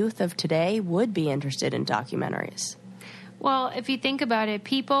youth of today would be interested in documentaries. Well, if you think about it,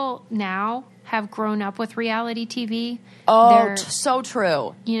 people now have grown up with reality TV. Oh, so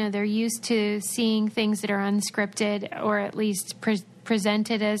true. They're used to seeing things that are unscripted or at least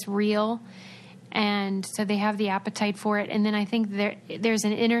presented as real. And so they have the appetite for it. And then I think there's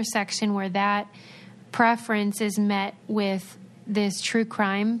an intersection where that preference is met with this true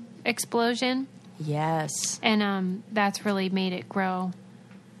crime explosion. Yes. And that's really made it grow,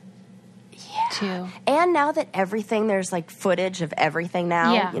 too. And now that there's like footage of everything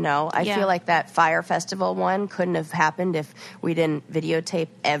now, I feel like that Fire Festival one couldn't have happened if we didn't videotape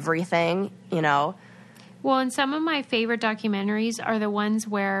everything, Well, and some of my favorite documentaries are the ones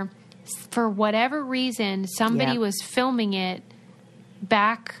where, for whatever reason, somebody was filming it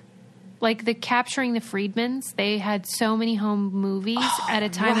back, like the Capturing the Friedmans. They had so many home movies at a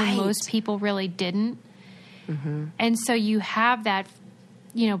time when most people really didn't. Mm-hmm. And so you have that,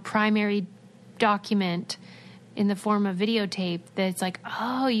 primary document in the form of videotape that's like,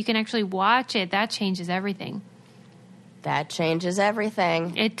 oh, you can actually watch it. That changes everything. That changes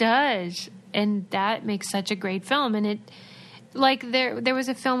everything. It does. And that makes such a great film. And it... Like, there was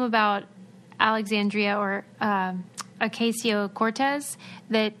a film about Alexandria or Ocasio-Cortez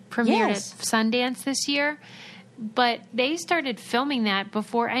that premiered at Sundance this year. But they started filming that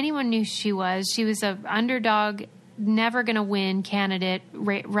before anyone knew who she was. She was an underdog, never going to win candidate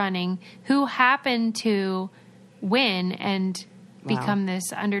running who happened to win and become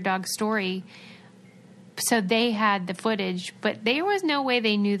this underdog story. So they had the footage, but there was no way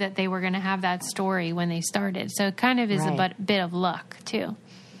they knew that they were going to have that story when they started. So it kind of is a bit of luck, too.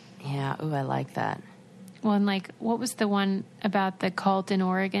 Yeah. Ooh, I like that. Well, and like, what was the one about the cult in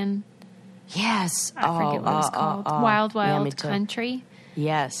Oregon? Yes. I forget what it was called. Wild Wild Country.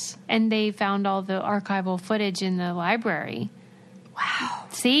 Yes. And they found all the archival footage in the library. Wow.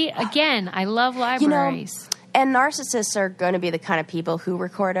 See, again, I love libraries. And narcissists are going to be the kind of people who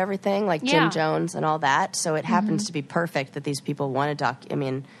record everything, like Jim Jones and all that. So it happens to be perfect that these people want to I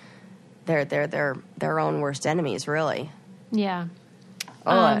mean, they're their own worst enemies, really. Yeah.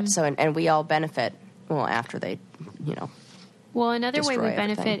 And we all benefit. Well, after they, Well, another way we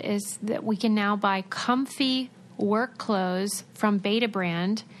everything. benefit is that we can now buy comfy work clothes from Beta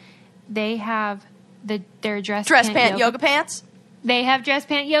Brand. They have their dress pant yoga pants. They have dress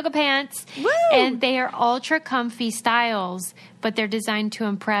pant yoga pants. Woo! And they are ultra comfy styles, but they're designed to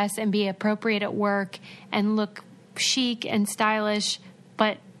impress and be appropriate at work and look chic and stylish,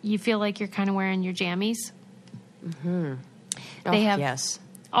 but you feel like you're kind of wearing your jammies. Mm-hmm. They have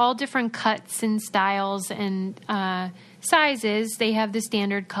all different cuts and styles and sizes. They have the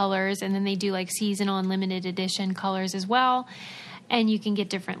standard colors, and then they do like seasonal and limited edition colors as well. And you can get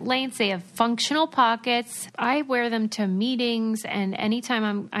different lengths. They have functional pockets. I wear them to meetings and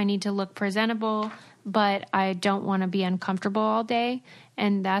anytime I need to look presentable, but I don't want to be uncomfortable all day.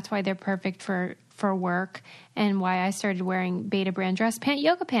 And that's why they're perfect for work and why I started wearing Beta Brand dress pant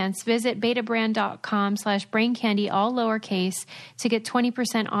yoga pants. Visit betabrand.com/braincandy, all lowercase, to get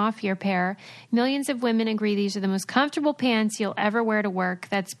 20% off your pair. Millions of women agree these are the most comfortable pants you'll ever wear to work.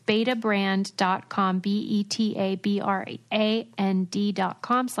 That's betabrand.com,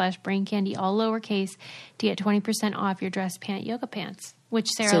 betabrand.com/braincandy, all lowercase, to get 20% off your dress pant yoga pants, which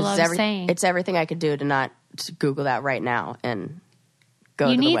Sarah loves saying. It's everything I could do to not Google that right now and go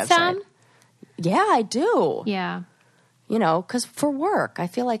to the website. You need some? Yeah, I do. Yeah. Because for work, I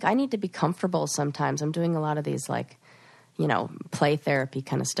feel like I need to be comfortable sometimes. I'm doing a lot of these, play therapy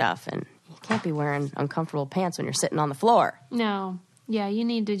kind of stuff, and you can't be wearing uncomfortable pants when you're sitting on the floor. No. Yeah, you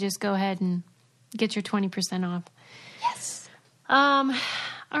need to just go ahead and get your 20% off. Yes. All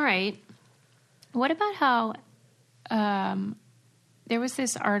right. What about how there was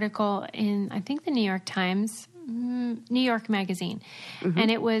this article in, I think, the New York Times, New York Magazine,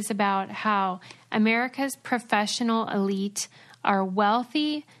 and it was about how America's professional elite are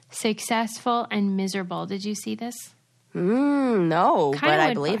wealthy, successful, and miserable. Did you see this? No, but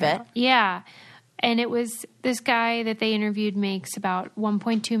I believe it. Yeah. And it was this guy that they interviewed makes about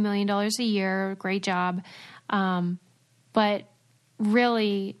 $1.2 million a year. Great job. But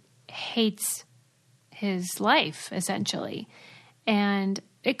really hates his life, essentially. And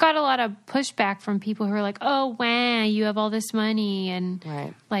it got a lot of pushback from people who are like, oh, wow, you have all this money. And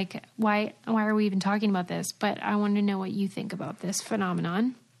why are we even talking about this? But I want to know what you think about this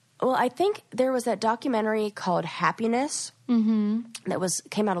phenomenon. Well, I think there was that documentary called Happiness that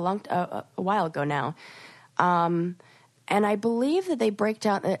came out a while ago now. And I believe that they break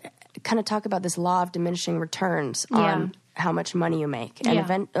down, kind of talk about this law of diminishing returns on how much money you make.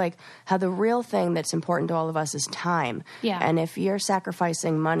 And how the real thing that's important to all of us is time. Yeah. And if you're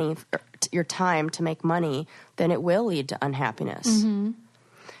sacrificing money, your time to make money, then it will lead to unhappiness. Mm-hmm.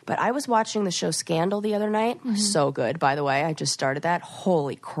 But I was watching the show Scandal the other night. Mm-hmm. So good, by the way. I just started that.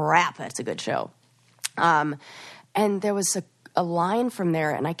 Holy crap, that's a good show. And there was a line from there,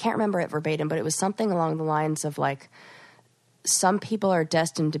 and I can't remember it verbatim, but it was something along the lines of some people are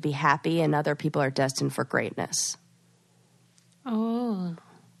destined to be happy and other people are destined for greatness. Oh.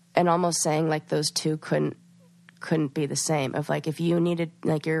 And almost saying those two couldn't be the same. Of if you needed,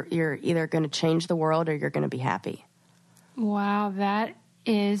 you're either going to change the world or you're going to be happy. Wow, that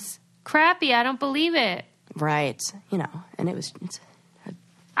is crappy. I don't believe it. Right. And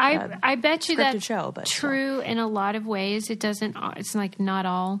I bet you that's true in a lot of ways. It's not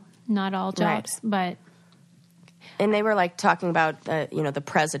all jobs, but. And they were talking about the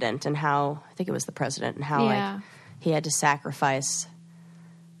president and how, I think it was the president, and how he had to sacrifice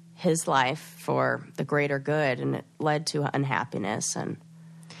his life for the greater good, and it led to unhappiness. And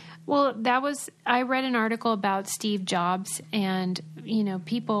I read an article about Steve Jobs, and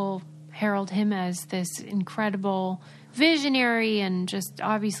people herald him as this incredible visionary and just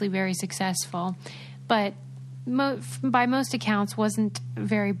obviously very successful, but by most accounts wasn't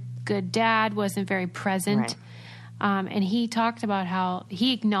very good dad, wasn't very present. Right. And he talked about how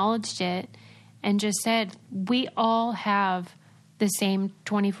he acknowledged it and just said, we all have the same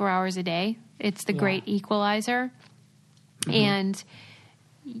 24 hours a day. It's the great equalizer. Mm-hmm. And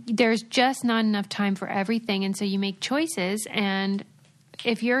there's just not enough time for everything. And so you make choices. And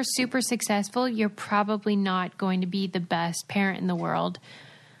if you're super successful, you're probably not going to be the best parent in the world,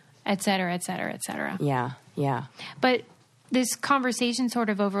 et cetera, et cetera, et cetera. Yeah, yeah. But this conversation sort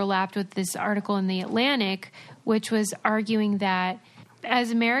of overlapped with this article in The Atlantic, which was arguing that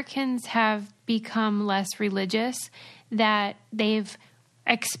as Americans have become less religious, that they've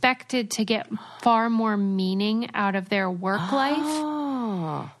expected to get far more meaning out of their work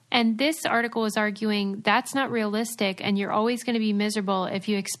life. And this article was arguing that's not realistic, and you're always going to be miserable if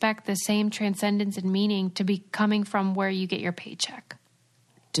you expect the same transcendence and meaning to be coming from where you get your paycheck.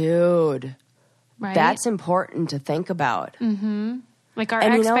 Dude, right? That's important to think about. Mm-hmm. Like our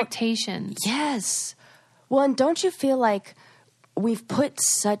expectations. Yes. Well, and don't you feel like we've put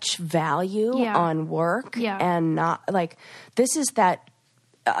such value on work and not like this is that,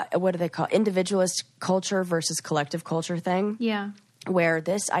 what do they call individualist culture versus collective culture thing? Yeah. Where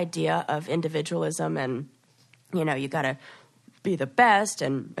this idea of individualism and, you got to be the best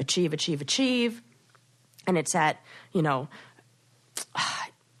and achieve. And it's at,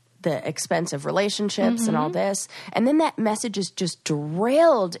 the expense of relationships and all this. And then that message is just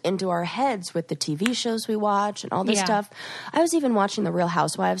drilled into our heads with the TV shows we watch and all this stuff. I was even watching The Real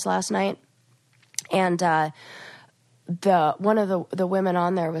Housewives last night. And one of the women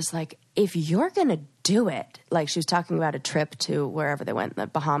on there was like, if you're going to do it, like she was talking about a trip to wherever they went, the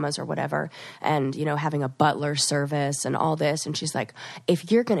Bahamas or whatever, and, having a butler service and all this. And she's like,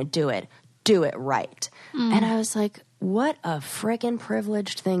 if you're going to do it right. And I was like, what a friggin'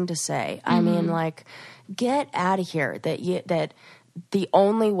 privileged thing to say. I mean, like, get out of here. That the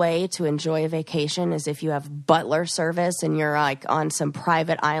only way to enjoy a vacation is if you have butler service and you're like on some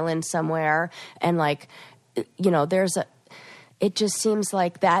private island somewhere. And like, it just seems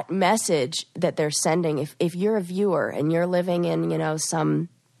like that message that they're sending, if you're a viewer and you're living in, some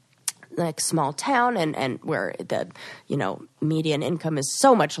like small town and where the, median income is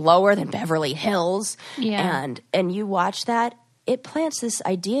so much lower than Beverly Hills. Yeah. And you watch that, it plants this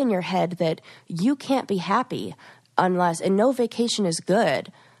idea in your head that you can't be happy unless, and no vacation is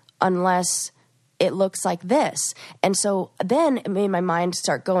good unless it looks like this. And so then it made my mind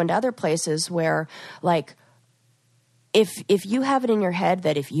start going to other places where like, if you have it in your head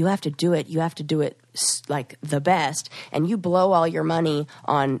that if you have to do it like the best, and you blow all your money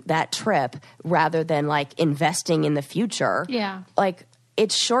on that trip rather than like investing in the future, like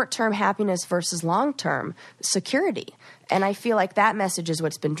it's short-term happiness versus long-term security. And I feel like that message is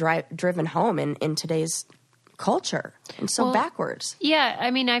what's been driven home in today's culture and so backwards. Yeah.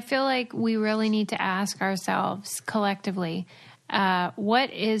 I mean, I feel like we really need to ask ourselves collectively, what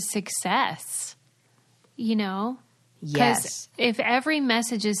is success? Yes. If every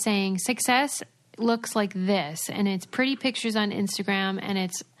message is saying success looks like this and it's pretty pictures on Instagram and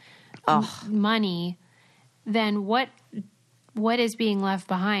it's money, then what is being left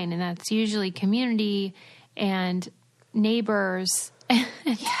behind? And that's usually community and neighbors and,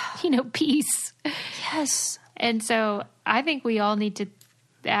 peace. Yes. And so I think we all need to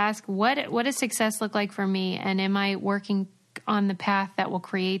ask, what does success look like for me? And am I working on the path that will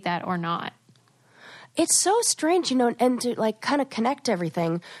create that or not? It's so strange, and to like kind of connect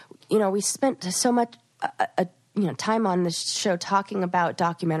everything. We spent so much, time on this show talking about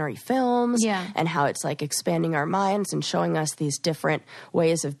documentary films and how it's like expanding our minds and showing us these different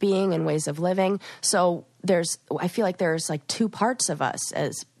ways of being and ways of living. So I feel like there's like two parts of us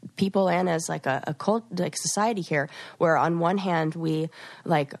as people and as like a cult, like society here, where on one hand we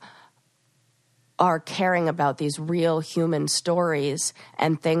like are caring about these real human stories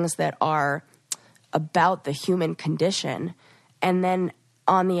and things that are about the human condition. And then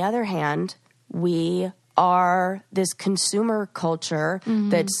on the other hand, we are this consumer culture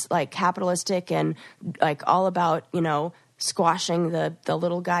that's like capitalistic and like all about, squashing the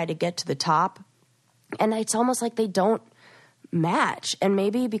little guy to get to the top. And it's almost like they don't match. And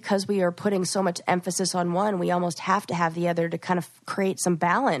maybe because we are putting so much emphasis on one, we almost have to have the other to kind of create some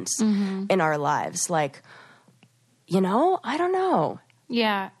balance in our lives. Like, I don't know.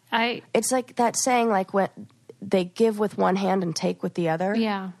 Yeah. It's like that saying, like when they give with one hand and take with the other.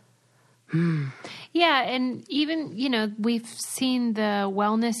 Yeah. Yeah. And even, we've seen the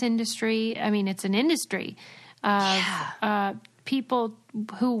wellness industry. I mean, it's an industry of people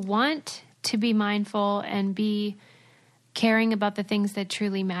who want to be mindful and be caring about the things that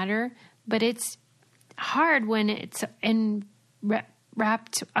truly matter. But it's hard when it's in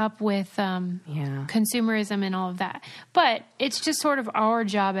wrapped up with consumerism and all of that. But it's just sort of our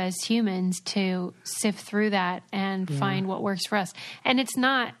job as humans to sift through that and find what works for us. And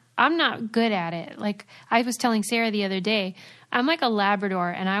I'm not good at it. Like I was telling Sarah the other day, I'm like a Labrador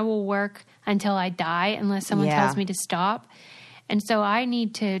and I will work until I die unless someone tells me to stop. And so I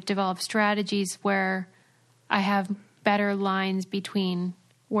need to develop strategies where I have better lines between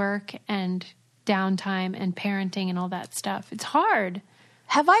work and downtime and parenting and all that stuff. It's hard.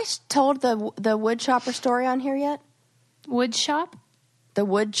 Have I told the wood chopper story on here yet? Wood shop? The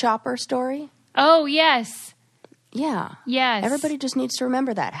wood chopper story? Oh, yes. Yeah. Yes. Everybody just needs to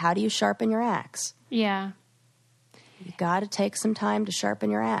remember that. How do you sharpen your axe? Yeah. You got to take some time to sharpen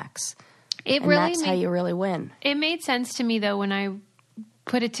your axe. That's how you really win. It made sense to me, though, when I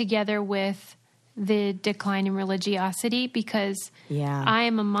put it together with the decline in religiosity, because I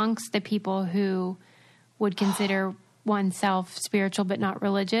am amongst the people who would consider oneself spiritual but not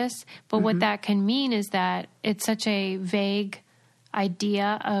religious. But what that can mean is that it's such a vague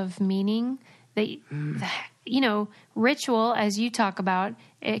idea of meaning that, ritual, as you talk about,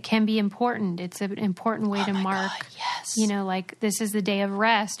 it can be important. It's an important way to mark, like this is the day of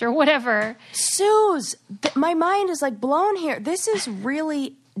rest or whatever. Suze, my mind is like blown here. This is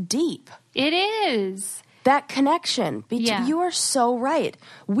really deep. It is. That connection. You are so right.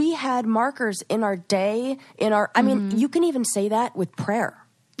 We had markers in our day, I mean, you can even say that with prayer.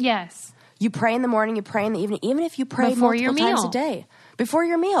 Yes. You pray in the morning, you pray in the evening, even if you pray multiple times a day. Before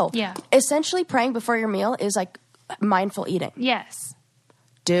your meal. Yeah. Essentially, praying before your meal is like mindful eating. Yes.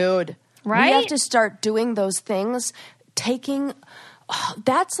 Dude. Right? We have to start doing those things,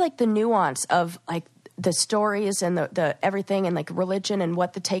 that's like the nuance of like the stories and the everything and like religion and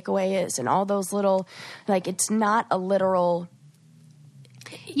what the takeaway is and all those little, like it's not a literal.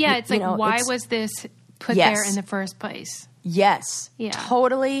 Yeah, it's like, why was this put there in the first place? Yes. Yeah.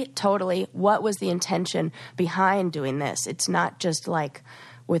 Totally. What was the intention behind doing this? It's not just like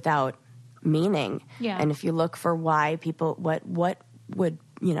without meaning. Yeah. And if you look for why people, what would,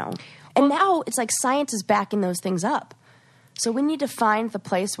 and now it's like science is backing those things up. So we need to find the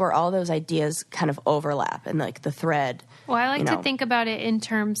place where all those ideas kind of overlap and like the thread. Well, I like to think about it in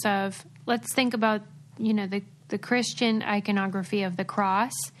terms of, let's think about, the Christian iconography of the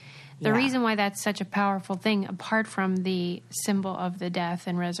cross. The reason why that's such a powerful thing, apart from the symbol of the death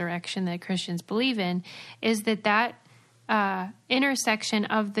and resurrection that Christians believe in, is that intersection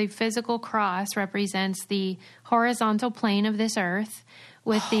of the physical cross represents the horizontal plane of this earth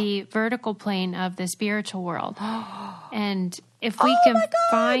with the vertical plane of the spiritual world. And if we can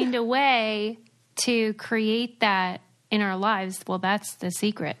find a way to create that in our lives, well, that's the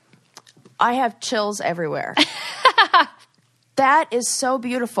secret. I have chills everywhere. That is so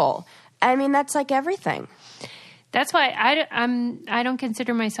beautiful. I mean, that's like everything. That's why I don't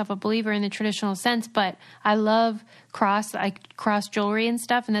consider myself a believer in the traditional sense, but I love cross jewelry and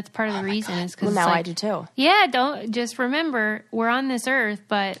stuff, and that's part of the reason. Is because I do too. Yeah, don't just remember we're on this earth,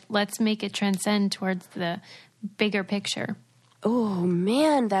 but let's make it transcend towards the bigger picture. Oh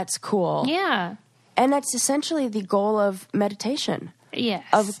man, that's cool. Yeah, and that's essentially the goal of meditation. Yes,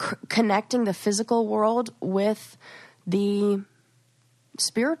 of connecting the physical world with the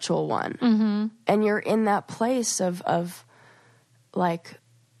spiritual one, and you're in that place of like,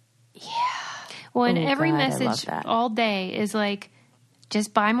 well, and every message all day is like,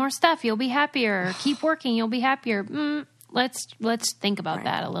 just buy more stuff, you'll be happier. Keep working, you'll be happier. Let's think about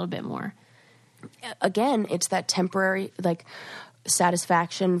that a little bit more. Again, it's that temporary like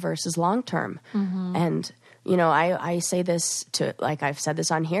satisfaction versus long term, and I say this to, like I've said this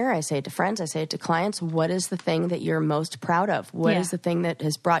on here, I say it to friends, I say it to clients. What is the thing that you're most proud of? What is the thing that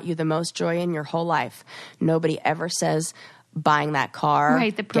has brought you the most joy in your whole life? Nobody ever says buying that car,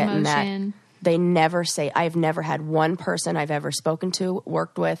 right? The promotion. Getting that. They never say, I've never had one person I've ever spoken to,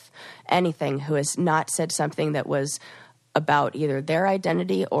 worked with, anything who has not said something that was about either their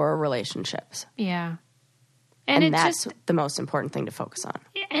identity or relationships. Yeah. And that's the most important thing to focus on.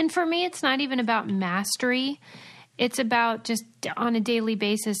 And for me, it's not even about mastery. It's about just on a daily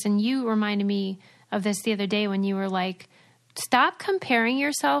basis. And you reminded me of this the other day when you were like, stop comparing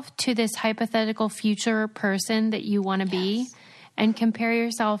yourself to this hypothetical future person that you want to be, and compare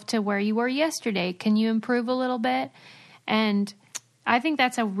yourself to where you were yesterday. Can you improve a little bit? And I think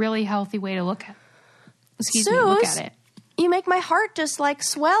that's a really healthy way to look at it. You make my heart just like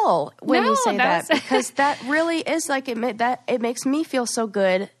swell when you say that, because that really is like it makes me feel so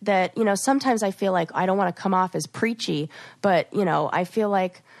good that, sometimes I feel like I don't want to come off as preachy, but I feel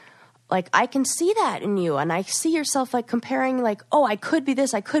like I can see that in you, and I see yourself like comparing like, oh, I could be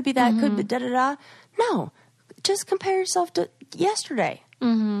this, I could be that, could be da-da-da. No, just compare yourself to yesterday.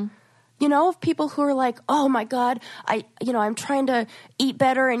 Mm-hmm. You know, of people who are like, oh my God, I'm trying to eat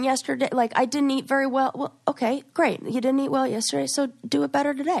better, and yesterday, like, I didn't eat very well. Well, okay, great. You didn't eat well yesterday, so do it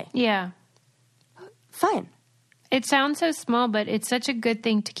better today. Yeah. Fine. It sounds so small, but it's such a good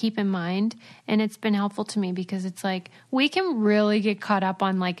thing to keep in mind. And it's been helpful to me because it's like, we can really get caught up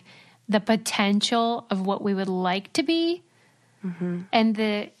on like the potential of what we would like to be. Mm-hmm.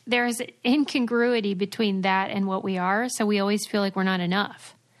 And there's incongruity between that and what we are. So we always feel like we're not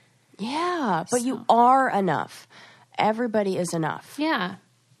enough. Yeah, but you are enough. Everybody is enough. Yeah.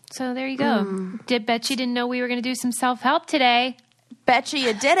 So there you go. Bet you didn't know we were going to do some self-help today. Bet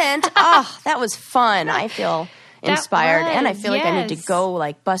you didn't. Oh, that was fun. I feel inspired, and I feel like I need to go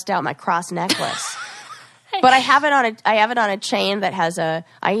like bust out my cross necklace. But I have it on a chain that has a.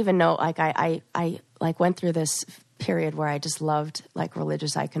 I even know like I like went through this period where I just loved like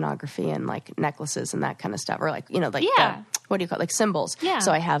religious iconography and like necklaces and that kind of stuff, or like what do you call it? Like symbols. Yeah.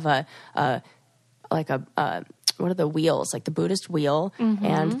 So I have what are the wheels? Like the Buddhist wheel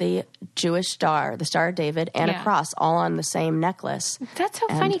and the Jewish star, the Star of David, and a cross, all on the same necklace. That's so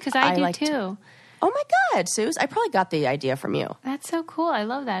funny because I do too. Oh my God, Suze! I probably got the idea from you. That's so cool. I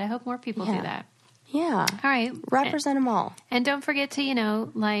love that. I hope more people do that. Yeah. All right. Represent them all. And don't forget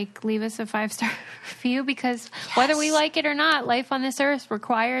to, like, leave us a 5-star review because whether we like it or not, life on this earth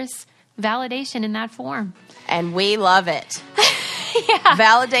requires validation in that form. And we love it. Yeah.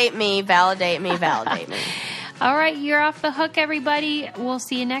 Validate me, validate me, validate me. All right. You're off the hook, everybody. We'll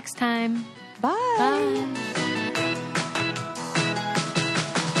see you next time. Bye. Bye.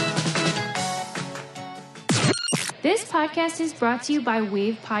 This podcast is brought to you by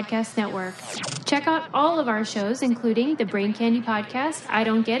Wave Podcast Network. Check out all of our shows, including the Brain Candy Podcast, I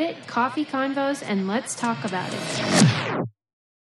Don't Get It, Coffee Convos, and Let's Talk About It.